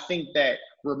 I think that,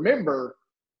 remember,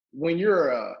 when you're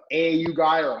a AAU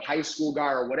guy or a high school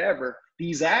guy or whatever,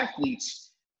 these athletes,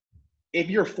 if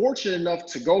you're fortunate enough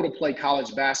to go to play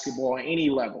college basketball at any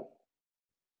level,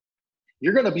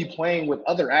 you're going to be playing with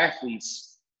other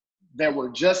athletes that were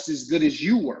just as good as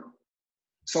you were.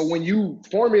 So when you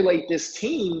formulate this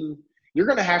team, you're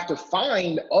going to have to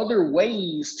find other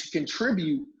ways to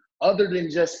contribute other than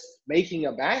just making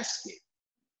a basket,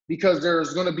 because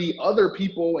there's going to be other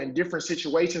people in different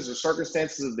situations or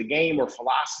circumstances of the game or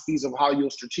philosophies of how you'll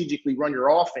strategically run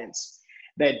your offense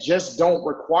that just don't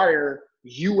require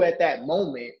you at that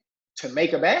moment to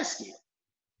make a basket.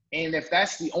 And if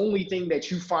that's the only thing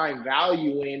that you find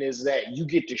value in, is that you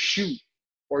get to shoot,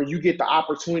 or you get the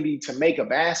opportunity to make a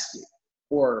basket,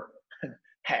 or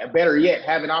better yet,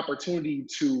 have an opportunity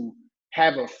to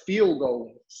have a field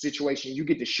goal situation, you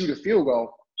get to shoot a field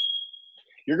goal,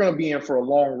 you're going to be in for a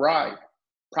long ride.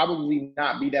 Probably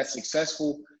not be that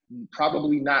successful,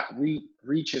 probably not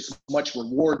reach as much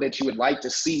reward that you would like to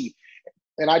see.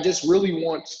 And I just really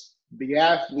want the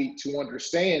athlete to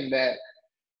understand that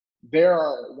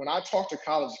when I talk to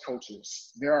college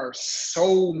coaches, there are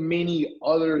so many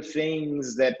other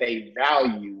things that they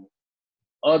value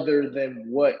other than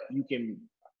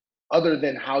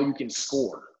how you can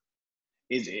score.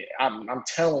 I'm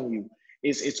telling you,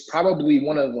 it's probably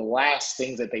one of the last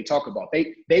things that they talk about.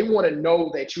 They want to know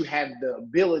that you have the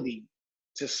ability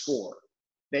to score,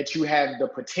 that you have the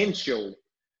potential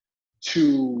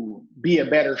to be a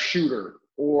better shooter,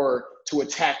 or to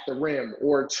attack the rim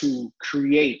or to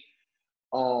create,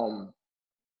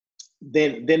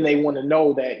 then they want to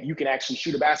know that you can actually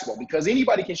shoot a basketball, because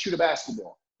anybody can shoot a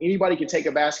basketball. Anybody can take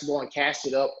a basketball and cast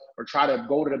it up or try to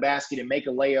go to the basket and make a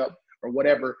layup or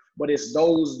whatever. But it's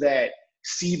those that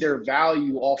see their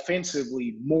value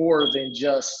offensively more than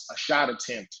just a shot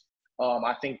attempt.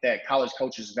 I think that college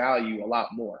coaches value a lot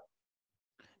more.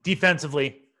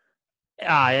 Defensively,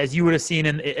 as you would have seen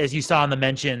and as you saw in the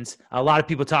mentions, a lot of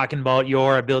people talking about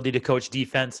your ability to coach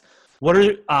defense. What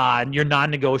are your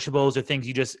non-negotiables or things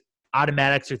you just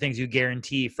automatics or things you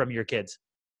guarantee from your kids?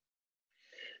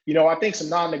 You know, I think some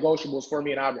non-negotiables for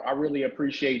me, and I really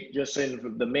appreciate just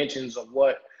in the mentions of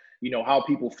what, you know, how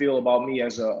people feel about me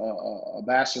as a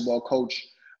basketball coach,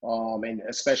 and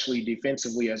especially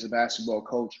defensively as a basketball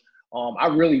coach. I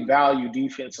really value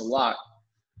defense a lot.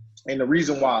 And the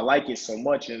reason why I like it so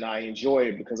much and I enjoy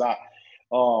it, because I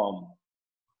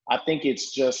think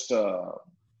it's just, you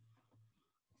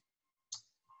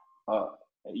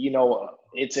know,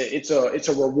 it's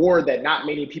a reward that not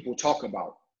many people talk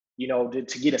about, you know,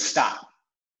 to get a stop.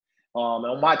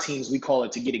 On my teams, we call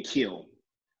it to get a kill.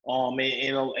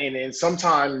 And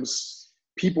sometimes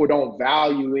people don't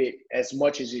value it as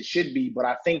much as it should be, but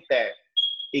I think that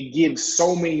it gives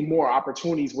so many more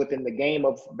opportunities within the game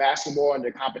of basketball and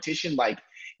the competition. Like,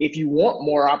 if you want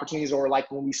more opportunities, or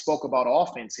like when we spoke about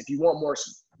offense, if you want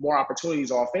more opportunities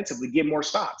offensively, get more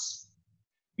stops.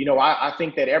 You know, I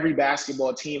think that every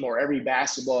basketball team or every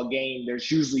basketball game, there's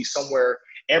usually somewhere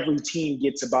every team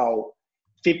gets about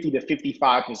 50 to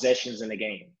 55 possessions in a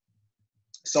game.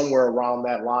 Somewhere around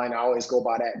that line. I always go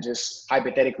by that just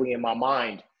hypothetically in my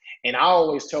mind. And I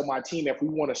always tell my team, if we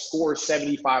want to score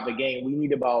 75 a game, we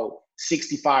need about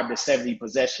 65 to 70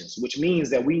 possessions, which means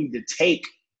that we need to take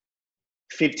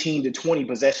 15 to 20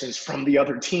 possessions from the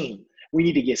other team. We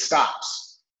need to get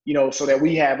stops, you know, so that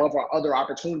we have other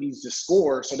opportunities to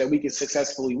score so that we can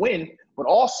successfully win, but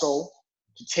also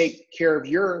to take care of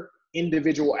your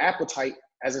individual appetite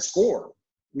as a scorer.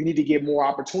 We need to get more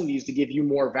opportunities to give you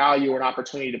more value or an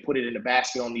opportunity to put it in the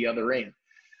basket on the other end.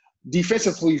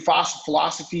 Defensively,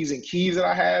 philosophies and keys that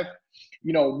I have,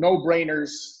 you know,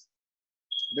 no-brainers.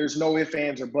 There's no ifs,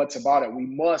 ands, or buts about it. We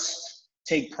must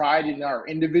take pride in our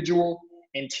individual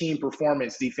and team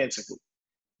performance defensively.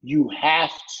 You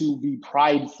have to be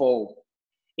prideful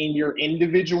in your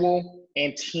individual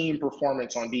and team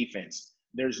performance on defense.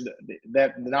 There's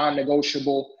that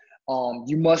non-negotiable.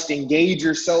 You must engage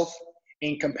yourself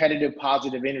in competitive,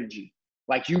 positive energy.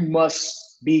 Like, you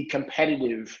must be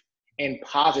competitive and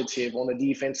positive on the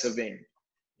defensive end.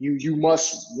 You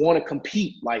must want to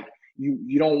compete. Like,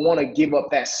 you don't want to give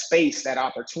up that space, that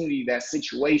opportunity, that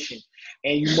situation.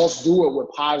 And you must do it with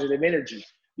positive energy,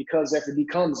 because if it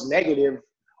becomes negative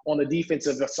on the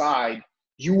defensive side,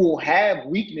 you will have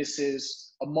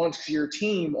weaknesses amongst your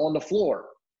team on the floor.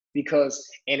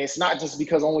 And it's not just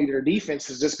because only their defense,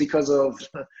 is just because of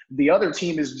the other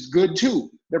team is good too.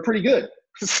 They're pretty good.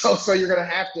 So you're going to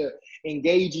have to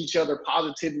engage each other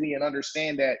positively and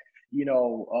understand that, you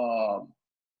know,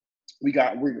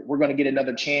 we're going to get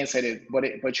another chance at it,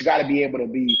 but you got to be able to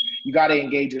you got to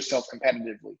engage yourself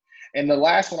competitively. And the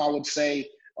last one I would say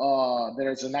that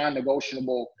is a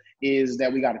non-negotiable is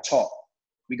that we got to talk.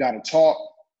 We got to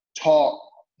talk,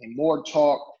 and more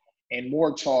talk, and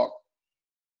more talk.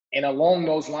 And along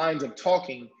those lines of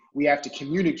talking, we have to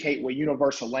communicate with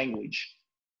universal language.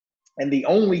 And the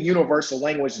only universal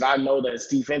language that I know that's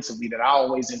defensively that I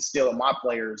always instill in my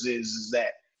players is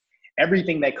that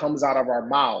everything that comes out of our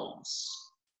mouths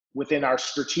within our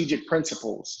strategic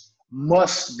principles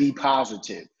must be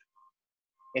positive.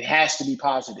 It has to be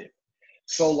positive.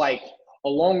 So, like,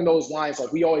 along those lines,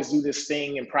 like, we always do this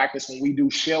thing in practice when we do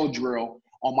shell drill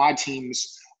on my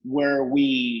teams, where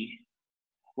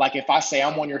like, if I say,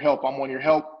 I'm on your help,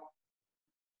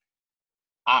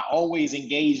 I always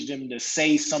engage them to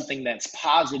say something that's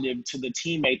positive to the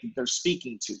teammate that they're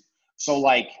speaking to. So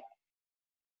like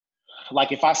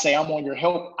if I say, I'm on your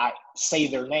help, I say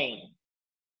their name.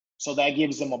 So that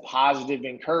gives them a positive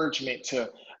encouragement to,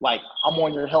 like, I'm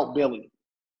on your help, Billy.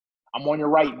 I'm on your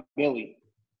right, Billy.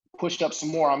 Push up some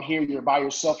more. I'm here. You're by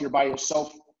yourself.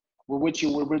 We're with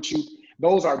you.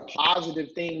 Those are positive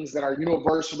things that are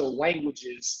universal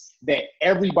languages that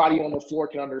everybody on the floor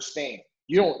can understand.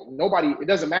 It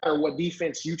doesn't matter what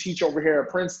defense you teach over here at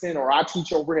Princeton, or I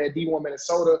teach over here at D1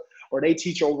 Minnesota, or they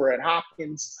teach over at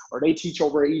Hopkins, or they teach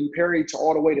over at Eden Prairie, to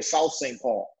all the way to South St.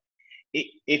 Paul.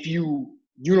 If you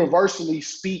universally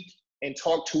speak and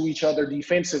talk to each other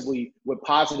defensively with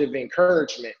positive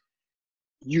encouragement,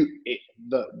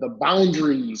 the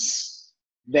boundaries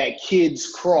that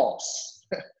kids cross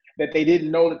that they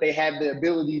didn't know that they had the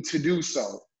ability to do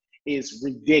so is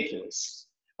ridiculous.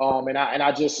 And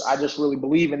I just really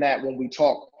believe in that. When we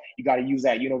talk, you got to use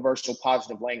that universal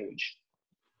positive language.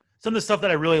 Some of the stuff that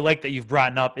I really like that you've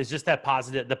brought up is just the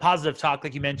positive talk,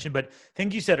 like you mentioned. But I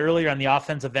think you said earlier on the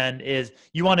offensive end is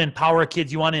you want to empower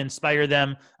kids, you want to inspire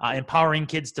them, empowering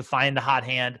kids to find the hot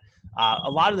hand. A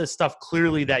lot of the stuff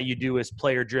clearly that you do is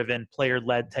player-driven,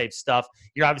 player-led type stuff.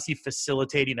 You're obviously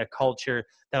facilitating a culture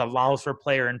that allows for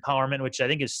player empowerment, which I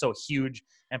think is so huge,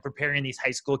 and preparing these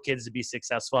high school kids to be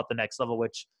successful at the next level,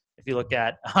 which if you look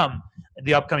at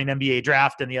the upcoming NBA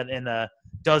draft and the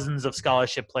dozens of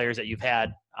scholarship players that you've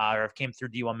had or have came through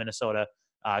D1 Minnesota,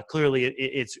 clearly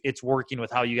it's working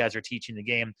with how you guys are teaching the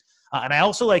game. And I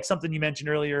also like something you mentioned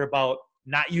earlier about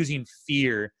not using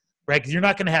fear, right? Because you're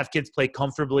not going to have kids play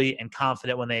comfortably and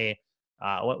confident when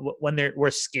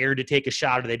we're scared to take a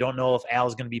shot, or they don't know if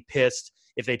Al's going to be pissed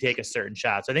if they take a certain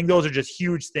shot. So I think those are just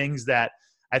huge things that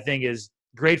I think is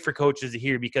great for coaches to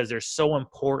hear, because they're so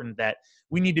important that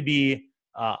we need to be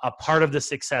a part of the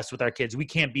success with our kids. We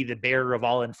can't be the bearer of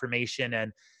all information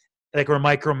and like we're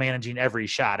micromanaging every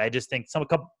shot. I just think a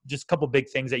couple big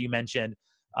things that you mentioned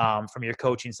from your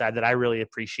coaching side that I really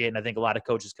appreciate, and I think a lot of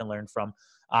coaches can learn from.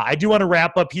 I do want to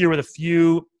wrap up here with a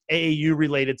few AAU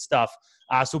related stuff.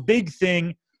 So big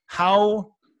thing,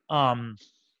 how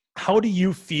do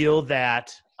you feel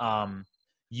that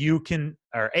you can,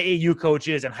 or AAU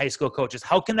coaches and high school coaches,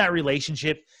 how can that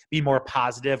relationship be more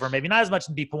positive, or maybe not as much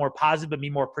be more positive, but be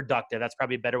more productive? That's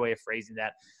probably a better way of phrasing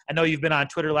that. I know you've been on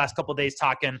Twitter the last couple of days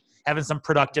having some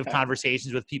productive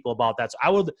conversations with people about that. So I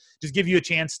will just give you a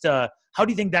chance to, how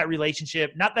do you think that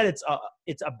relationship, not that it's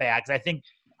a bad, because I think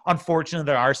unfortunately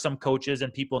there are some coaches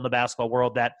and people in the basketball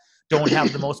world that don't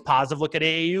have the most positive look at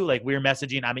AAU. Like we're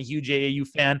messaging, I'm a huge AAU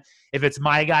fan. If it's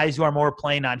my guys who are more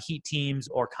playing on Heat teams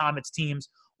or Comets teams,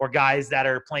 or guys that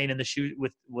are playing in the shoot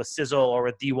with Sizzle or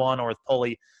with D1 or with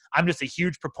Pulley, I'm just a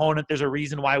huge proponent. There's a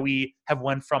reason why we have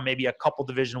went from maybe a couple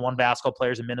Division I basketball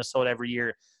players in Minnesota every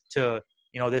year to,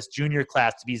 this junior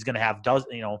class to be is going to have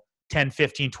 10,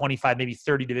 15, 25, maybe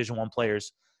 30 Division I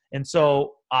players. And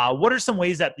so what are some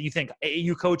ways that you think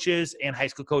AAU coaches and high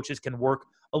school coaches can work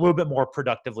a little bit more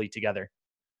productively together?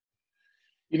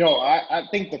 I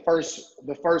think the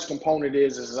first component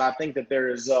is I think that there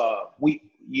is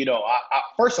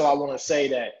first of all, I want to say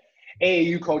that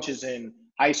AAU coaches and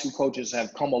high school coaches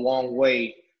have come a long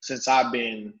way since I've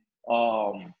been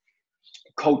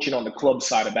coaching on the club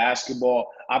side of basketball.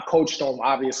 I've coached on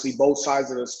obviously both sides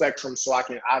of the spectrum, so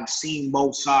I've seen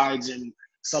both sides and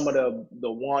some of the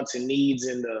wants and needs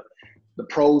and the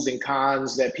pros and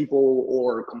cons that people,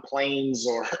 or complaints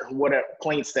or whatever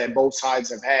complaints that both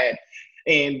sides have had.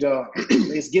 And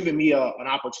it's given me an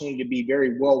opportunity to be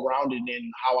very well-rounded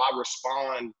in how I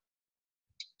respond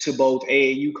to both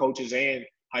AAU coaches and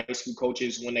high school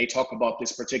coaches when they talk about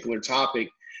this particular topic.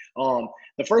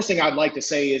 The first thing I'd like to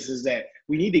say is that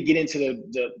we need to get into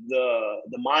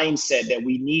the mindset that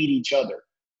we need each other.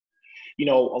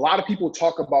 A lot of people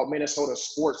talk about Minnesota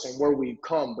sports and where we've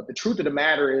come, but the truth of the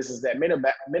matter is that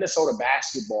Minnesota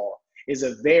basketball is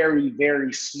a very,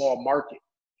 very small market.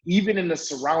 Even in the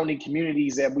surrounding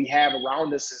communities that we have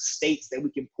around us in states that we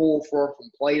can pull from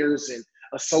players and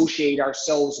associate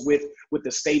ourselves with the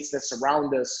states that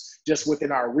surround us just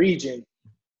within our region,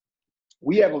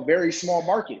 we have a very small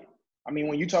market. I mean,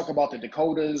 when you talk about the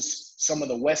Dakotas, some of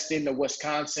the west end of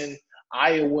Wisconsin,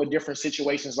 Iowa, different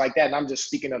situations like that, and I'm just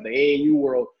speaking of the AAU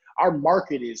world, our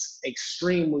market is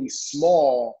extremely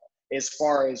small as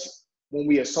far as when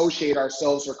we associate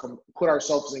ourselves or put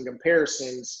ourselves in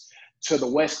comparisons to the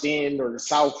west end or the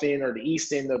south end or the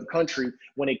east end of the country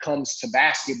when it comes to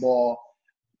basketball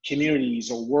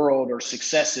communities or world or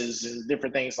successes and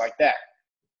different things like that.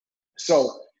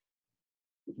 So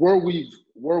where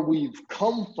we've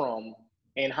come from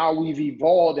and how we've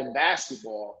evolved in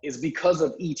basketball is because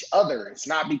of each other. It's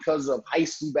not because of high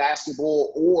school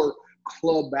basketball or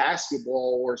club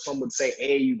basketball, or some would say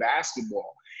AAU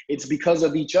basketball. It's because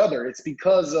of each other. It's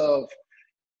because of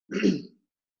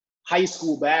high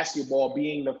school basketball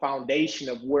being the foundation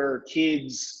of where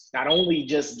kids not only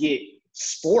just get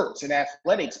sports and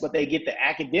athletics, but they get the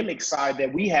academic side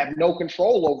that we have no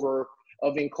control over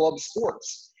in club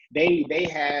sports. They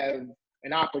have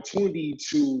an opportunity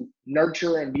to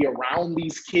nurture and be around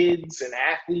these kids and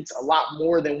athletes a lot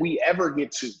more than we ever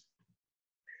get to.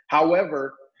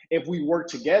 However, if we work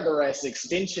together as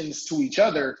extensions to each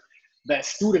other, that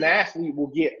student athlete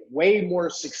will get way more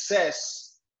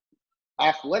success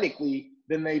athletically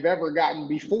than they've ever gotten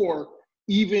before,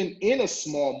 even in a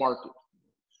small market.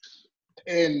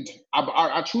 And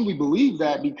I truly believe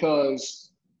that,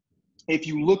 because if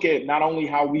you look at not only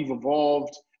how we've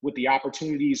evolved with the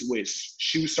opportunities with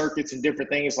shoe circuits and different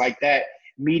things like that,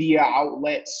 media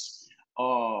outlets,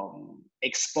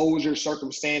 exposure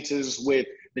circumstances with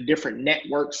the different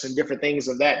networks and different things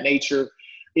of that nature,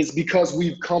 is because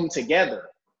we've come together.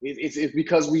 It's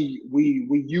because we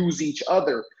use each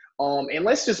other. And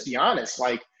let's just be honest,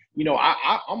 like, you know,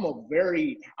 I'm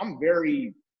very,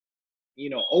 you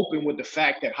know, open with the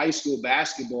fact that high school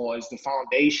basketball is the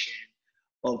foundation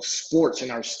of sports in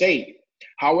our state.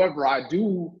 However, I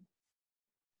do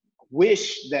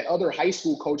wish that other high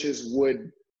school coaches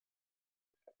would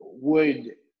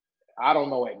I don't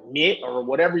know, admit, or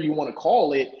whatever you want to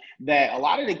call it, that a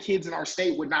lot of the kids in our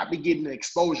state would not be getting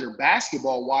exposure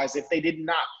basketball wise if they did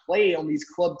not play on these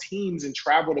club teams and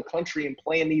travel the country and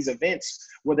play in these events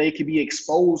where they could be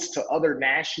exposed to other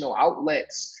national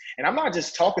outlets. And I'm not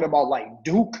just talking about like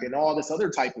Duke and all this other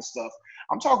type of stuff.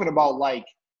 I'm talking about like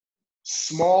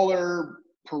smaller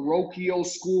parochial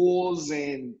schools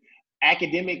and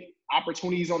academic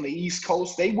opportunities on the East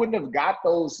Coast. They wouldn't have got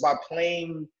those by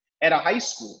playing at a high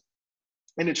school.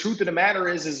 And the truth of the matter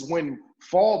is when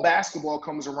fall basketball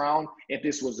comes around, if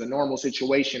this was a normal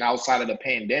situation outside of the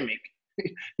pandemic,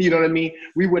 you know what I mean?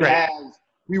 We would have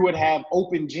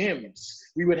open gyms.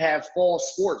 We would have fall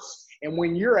sports. And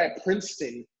when you're at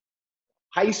Princeton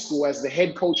High School as the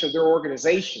head coach of their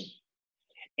organization,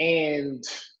 and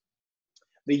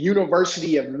the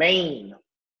University of Maine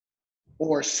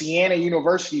or Siena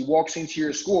University walks into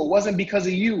your school, it wasn't because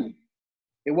of you.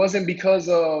 It wasn't because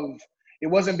of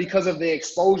the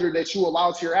exposure that you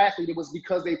allowed to your athlete. It was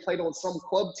because they played on some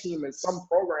club team and some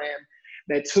program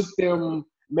that took them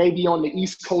maybe on the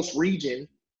East Coast region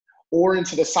or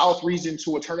into the South region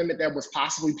to a tournament that was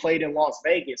possibly played in Las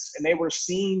Vegas. And they were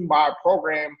seen by a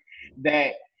program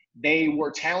that they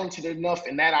were talented enough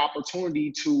in that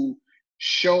opportunity to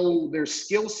show their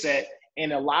skill set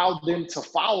and allow them to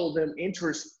follow them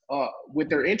with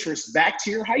their interests back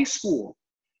to your high school.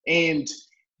 And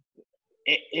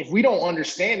if we don't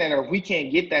understand that, or if we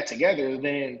can't get that together,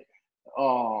 then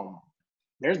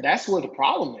that's where the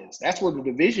problem is. That's where the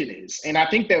division is. And I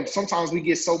think that sometimes we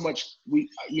get so much,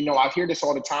 I hear this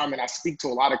all the time, and I speak to a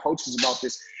lot of coaches about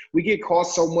this. We get caught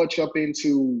so much up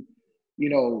into,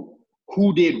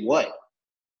 who did what.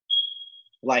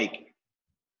 Like,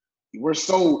 we're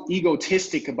so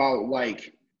egotistic about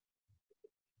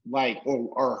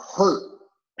or hurt,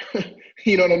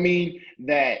 you know what I mean?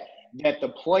 That the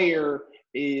player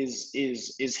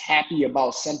is happy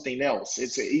about something else.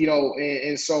 It's,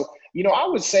 and so, I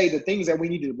would say the things that we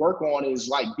need to work on is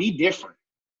like, be different,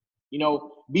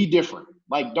 be different.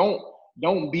 Like,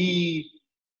 don't be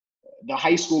the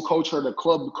high school coach or the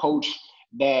club coach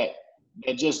that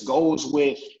just goes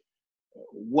with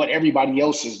what everybody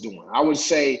else is doing. I would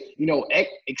say,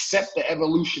 accept the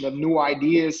evolution of new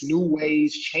ideas, new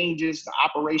ways, changes, the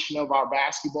operation of our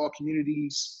basketball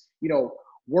communities,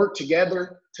 work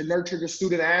together to nurture the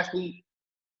student athlete.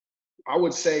 I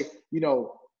would say,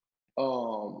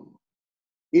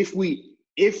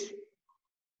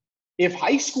 if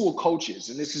high school coaches,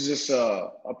 and this is just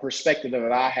a perspective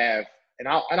that I have, and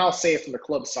I'll say it from the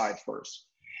club side first.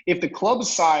 If the club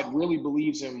side really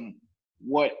believes in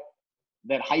what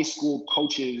that high school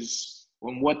coaches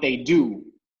and what they do,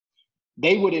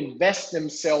 they would invest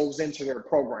themselves into their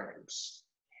programs.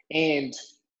 And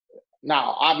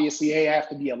now, obviously, they have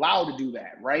to be allowed to do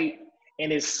that, right?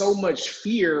 And it's so much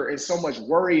fear and so much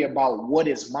worry about what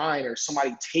is mine, or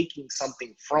somebody taking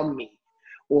something from me,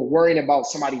 or worrying about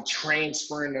somebody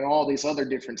transferring, and all these other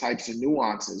different types of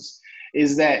nuances,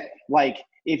 is that, like,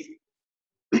 if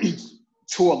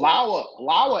to allow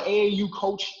a AAU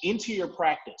coach into your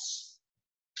practice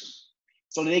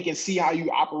so that they can see how you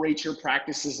operate your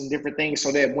practices and different things,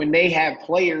 so that when they have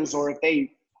players, or if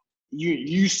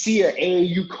you see an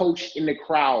AAU coach in the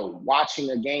crowd watching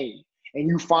a game, and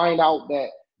you find out that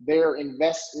they're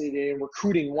invested in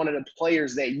recruiting one of the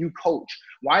players that you coach,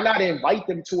 why not invite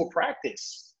them to a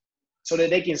practice so that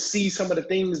they can see some of the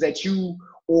things that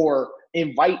or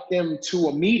invite them to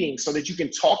a meeting so that you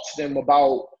can talk to them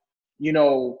about,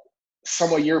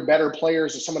 some of your better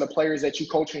players, or some of the players that you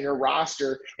coach on your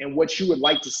roster, and what you would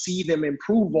like to see them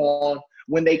improve on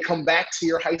when they come back to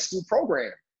your high school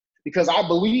program. Because I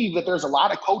believe that there's a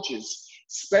lot of coaches,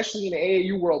 especially in the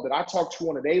AAU world, that I talk to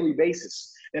on a daily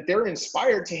basis, that they're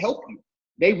inspired to help you.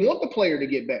 They want the player to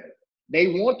get better. They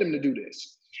want them to do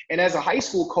this. And as a high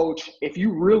school coach, if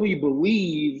you really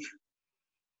believe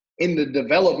in the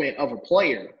development of a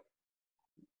player,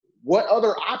 what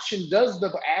other option does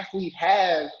the athlete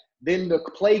have than to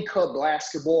play club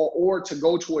basketball, or to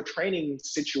go to a training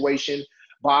situation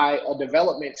by a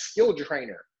development skill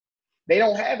trainer? they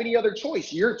don't have any other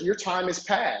choice. Your time is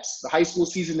past. The high school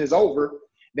season is over.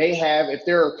 They have, if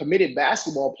they're a committed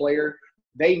basketball player,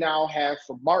 they now have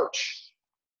from March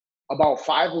about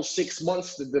 5 or 6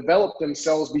 months to develop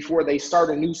themselves before they start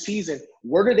a new season.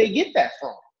 Where do they get that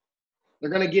from? They're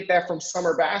going to get that from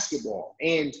summer basketball.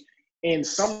 And in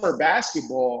summer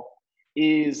basketball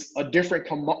is a different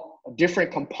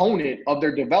component of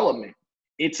their development.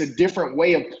 It's a different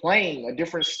way of playing, a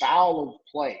different style of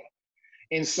play.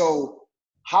 And so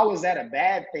how is that a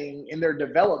bad thing in their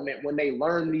development when they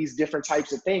learn these different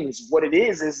types of things? What it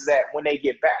is that when they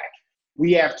get back,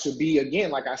 we have to be,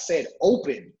 again, like I said,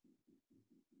 open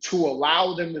to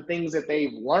allow them the things that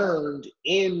they've learned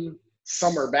in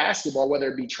summer basketball,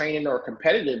 whether it be training or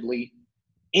competitively,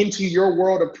 into your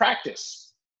world of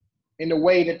practice in the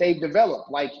way that they've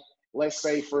developed. Like, let's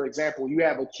say, for example, you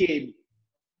have a kid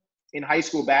in high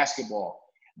school basketball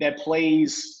that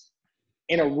plays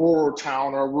in a rural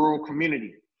town or a rural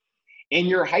community. In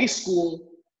your high school,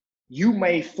 you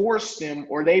may force them,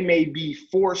 or they may be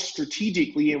forced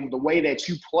strategically in the way that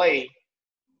you play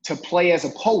to play as a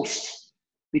post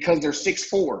because they're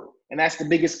 6'4", and that's the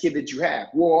biggest kid that you have.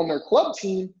 Well, on their club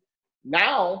team,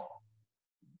 now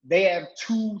they have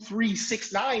 2, 3,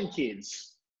 6'9"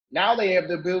 kids. Now they have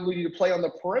the ability to play on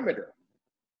the perimeter.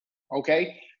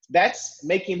 Okay? That's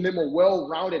making them a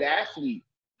well-rounded athlete.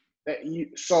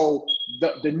 So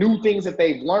the new things that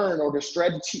they've learned, or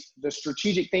the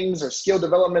strategic things or skill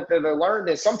development that they learned,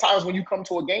 and sometimes when you come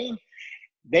to a game,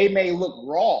 they may look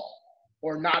raw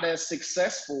or not as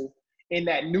successful in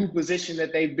that new position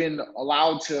that they've been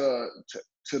allowed to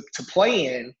play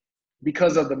in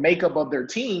because of the makeup of their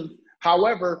team.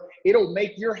 However, it'll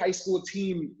make your high school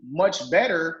team much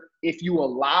better if you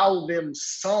allow them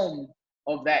some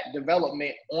of that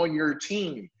development on your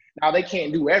team. Now, they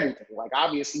can't do everything. Like,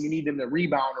 obviously, you need them to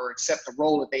rebound or accept the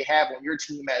role that they have on your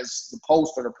team as the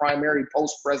post or the primary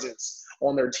post presence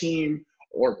on their team,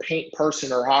 or paint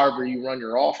person, or however you run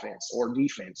your offense or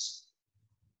defense.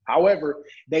 However,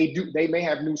 they may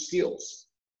have new skills.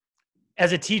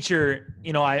 As a teacher,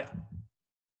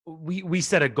 we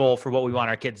set a goal for what we want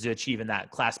our kids to achieve in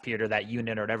that class period or that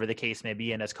unit or whatever the case may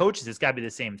be. And as coaches, it's got to be the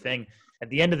same thing. At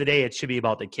the end of the day, it should be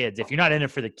about the kids. If you're not in it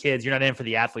for the kids, you're not in it for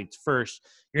the athletes first,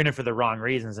 you're in it for the wrong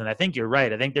reasons. And I think you're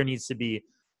right. I think there needs to be,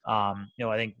 I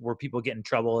think where people get in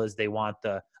trouble is they want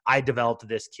I developed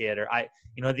this kid, or at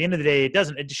the end of the day,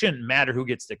 it shouldn't matter who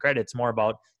gets the credit. It's more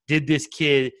about, did this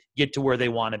kid get to where they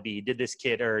want to be? Did this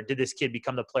kid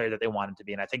become the player that they wanted to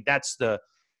be? And I think that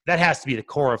has to be the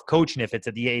core of coaching, if it's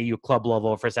at the AAU club level,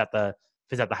 or if it's at the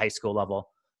high school level.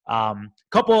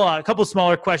 Couple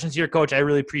smaller questions here, Coach. I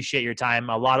really appreciate your time.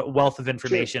 A lot of wealth of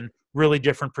information, sure. Really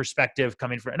different perspective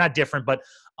coming from, not different, but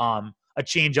a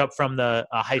change up from the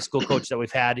high school coach that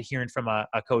we've had, hearing from a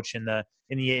coach in the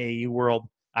AAU world.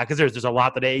 Because there's a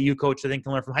lot that AAU coaches, I think,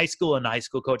 can learn from high school, and the high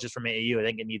school coaches from AAU. I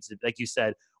think it needs to, like you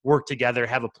said, work together,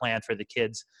 have a plan for the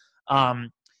kids.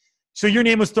 So your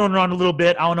name was thrown around a little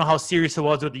bit. I don't know how serious it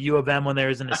was with the U of M when there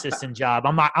was an assistant job.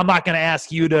 I'm not going to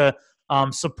ask you to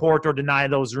support or deny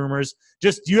those rumors.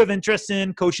 Just, do you have interest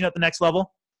in coaching at the next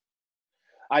level?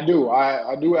 I do.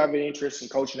 I do have an interest in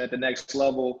coaching at the next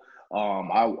level.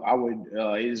 I would.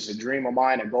 It is a dream of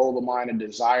mine, a goal of mine, a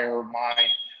desire of mine.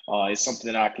 It's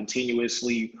something that I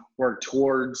continuously work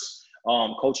towards,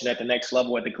 coaching at the next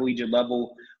level, at the collegiate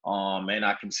level, and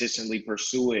I consistently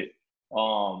pursue it.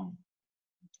 And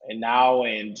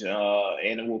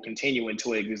it will continue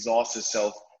until it exhausts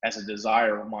itself as a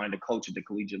desire of mine to coach at the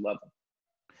collegiate level.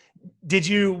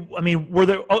 Were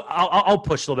there, I'll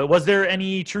push a little bit. Was there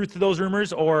any truth to those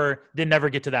rumors, or did it never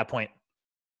get to that point?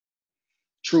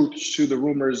 Truth to the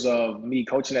rumors of me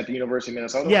coaching at the University of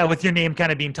Minnesota? Yeah, with your name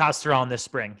kind of being tossed around this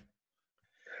spring.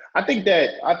 I think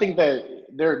that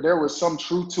there was some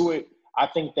truth to it. I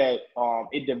think that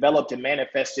it developed and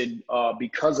manifested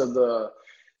because of the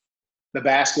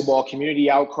basketball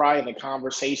community outcry and the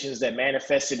conversations that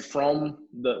manifested from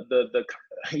the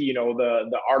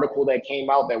article that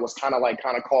came out that was kind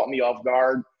of caught me off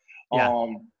guard. Yeah.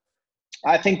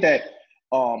 I think that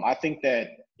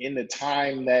in the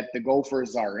time that the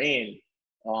Gophers are in,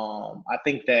 I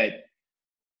think that,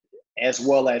 as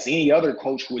well as any other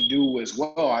coach would do as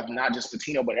well, not just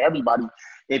Pitino, but everybody,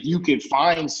 if you could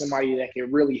find somebody that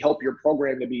can really help your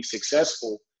program to be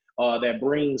successful, that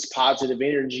brings positive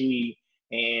energy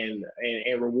and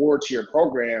reward to your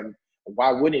program,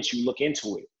 why wouldn't you look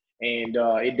into it? And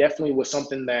it definitely was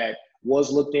something that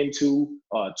was looked into,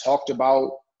 talked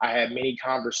about. I had many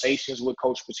conversations with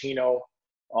Coach Pitino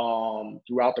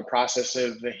throughout the process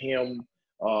of him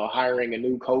hiring a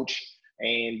new coach.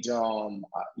 And,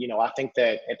 I think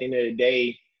that at the end of the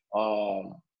day,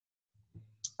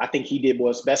 I think he did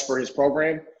what's best for his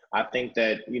program. I think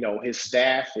that, his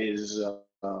staff is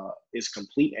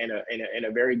complete and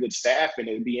a very good staff, and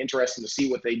it'd be interesting to see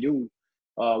what they do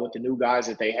with the new guys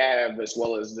that they have, as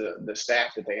well as the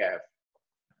staff that they have.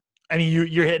 I mean,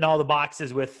 you're hitting all the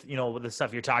boxes with, with the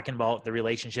stuff you're talking about, the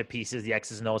relationship pieces, the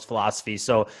X's and O's philosophy.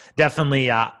 So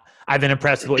definitely, I've been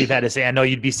impressed with what you've had to say. I know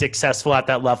you'd be successful at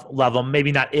that level,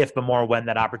 maybe not if, but more when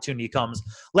that opportunity comes.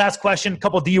 Last question, a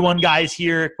couple D1 guys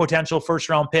here, potential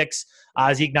first-round picks,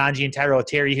 Zeke Nnaji and Tyrell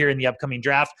Terry here in the upcoming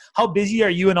draft. How busy are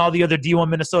you and all the other D1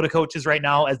 Minnesota coaches right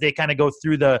now as they kind of go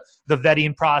through the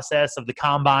vetting process of the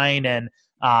combine and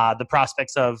the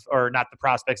prospects of, or not the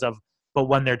prospects of, but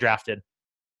when they're drafted?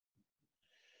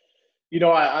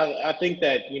 I think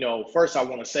that, first I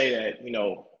want to say that,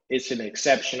 it's an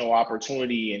exceptional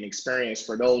opportunity and experience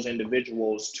for those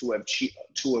individuals to have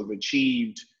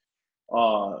achieved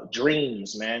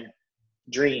dreams, man.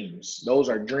 Dreams. Those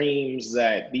are dreams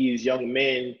that these young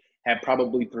men have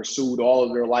probably pursued all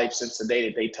of their life since the day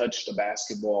that they touched the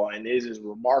basketball. And it is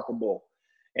remarkable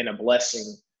and a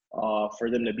blessing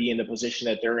for them to be in the position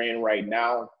that they're in right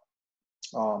now.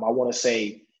 I want to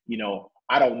say,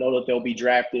 I don't know that they'll be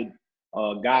drafted.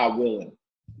 God willing,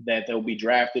 that they'll be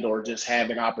drafted or just have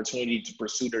an opportunity to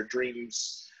pursue their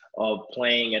dreams of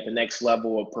playing at the next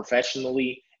level of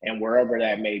professionally and wherever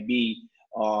that may be,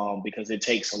 because it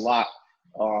takes a lot.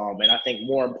 And I think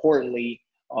more importantly,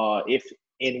 if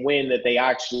and when that they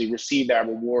actually receive that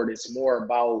reward, it's more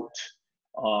about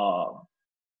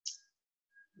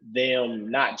them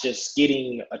not just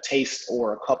getting a taste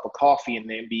or a cup of coffee in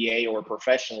the NBA or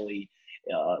professionally,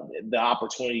 the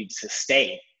opportunity to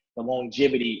stay. The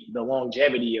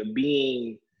longevity of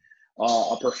being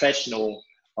a professional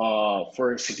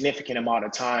for a significant amount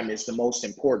of time is the most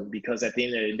important, because at the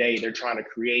end of the day, they're trying to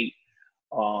create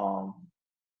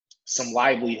some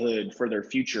livelihood for their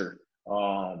future,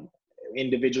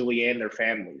 individually and their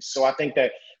families. So I think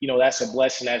that, that's a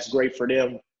blessing. That's great for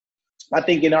them. I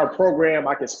think in our program,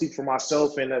 I can speak for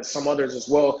myself and some others as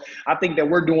well. I think that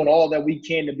we're doing all that we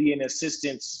can to be an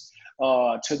assistance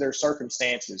to their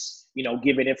circumstances,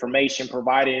 giving information,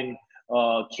 providing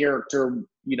character,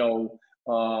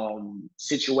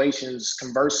 situations,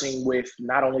 conversing with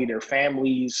not only their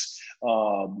families,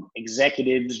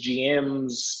 executives,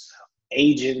 GMs,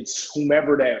 agents,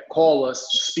 whomever that call us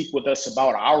to speak with us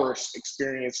about our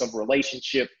experience of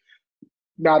relationship,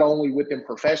 not only with them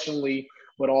professionally,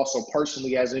 but also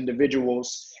personally as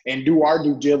individuals, and do our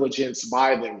due diligence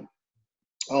by them.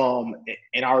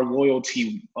 And our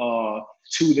loyalty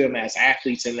to them as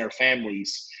athletes and their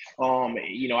families.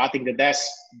 I think that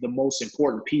that's the most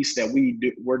important piece that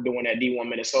we're doing at D1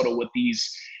 Minnesota with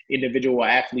these individual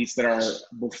athletes that are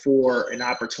before an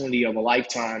opportunity of a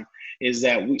lifetime, is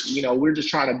that we're just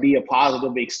trying to be a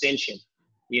positive extension,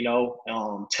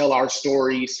 tell our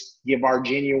stories, give our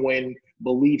genuine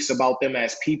beliefs about them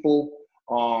as people,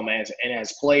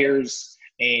 as players,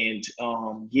 and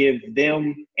give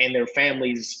them and their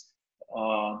families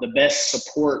the best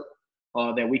support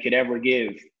that we could ever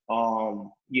give.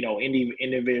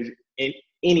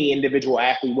 Any individual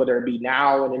athlete, whether it be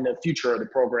now and in the future of the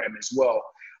program as well.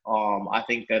 I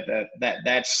think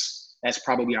that's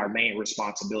probably our main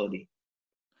responsibility.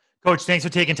 Coach, thanks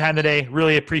for taking time today.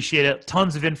 Really appreciate it.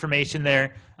 Tons of information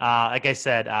there. Like I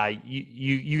said,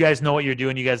 you guys know what you're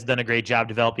doing. You guys have done a great job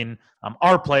developing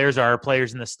our players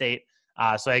in the state.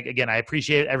 So I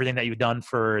appreciate everything that you've done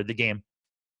for the game.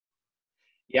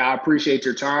 Yeah, I appreciate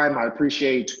your time. I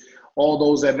appreciate all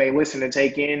those that may listen and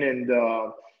take in. And,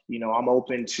 I'm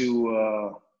open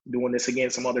to doing this again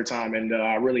some other time. And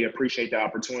I really appreciate the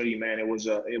opportunity, man. It was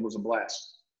a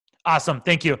blast. Awesome.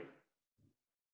 Thank you.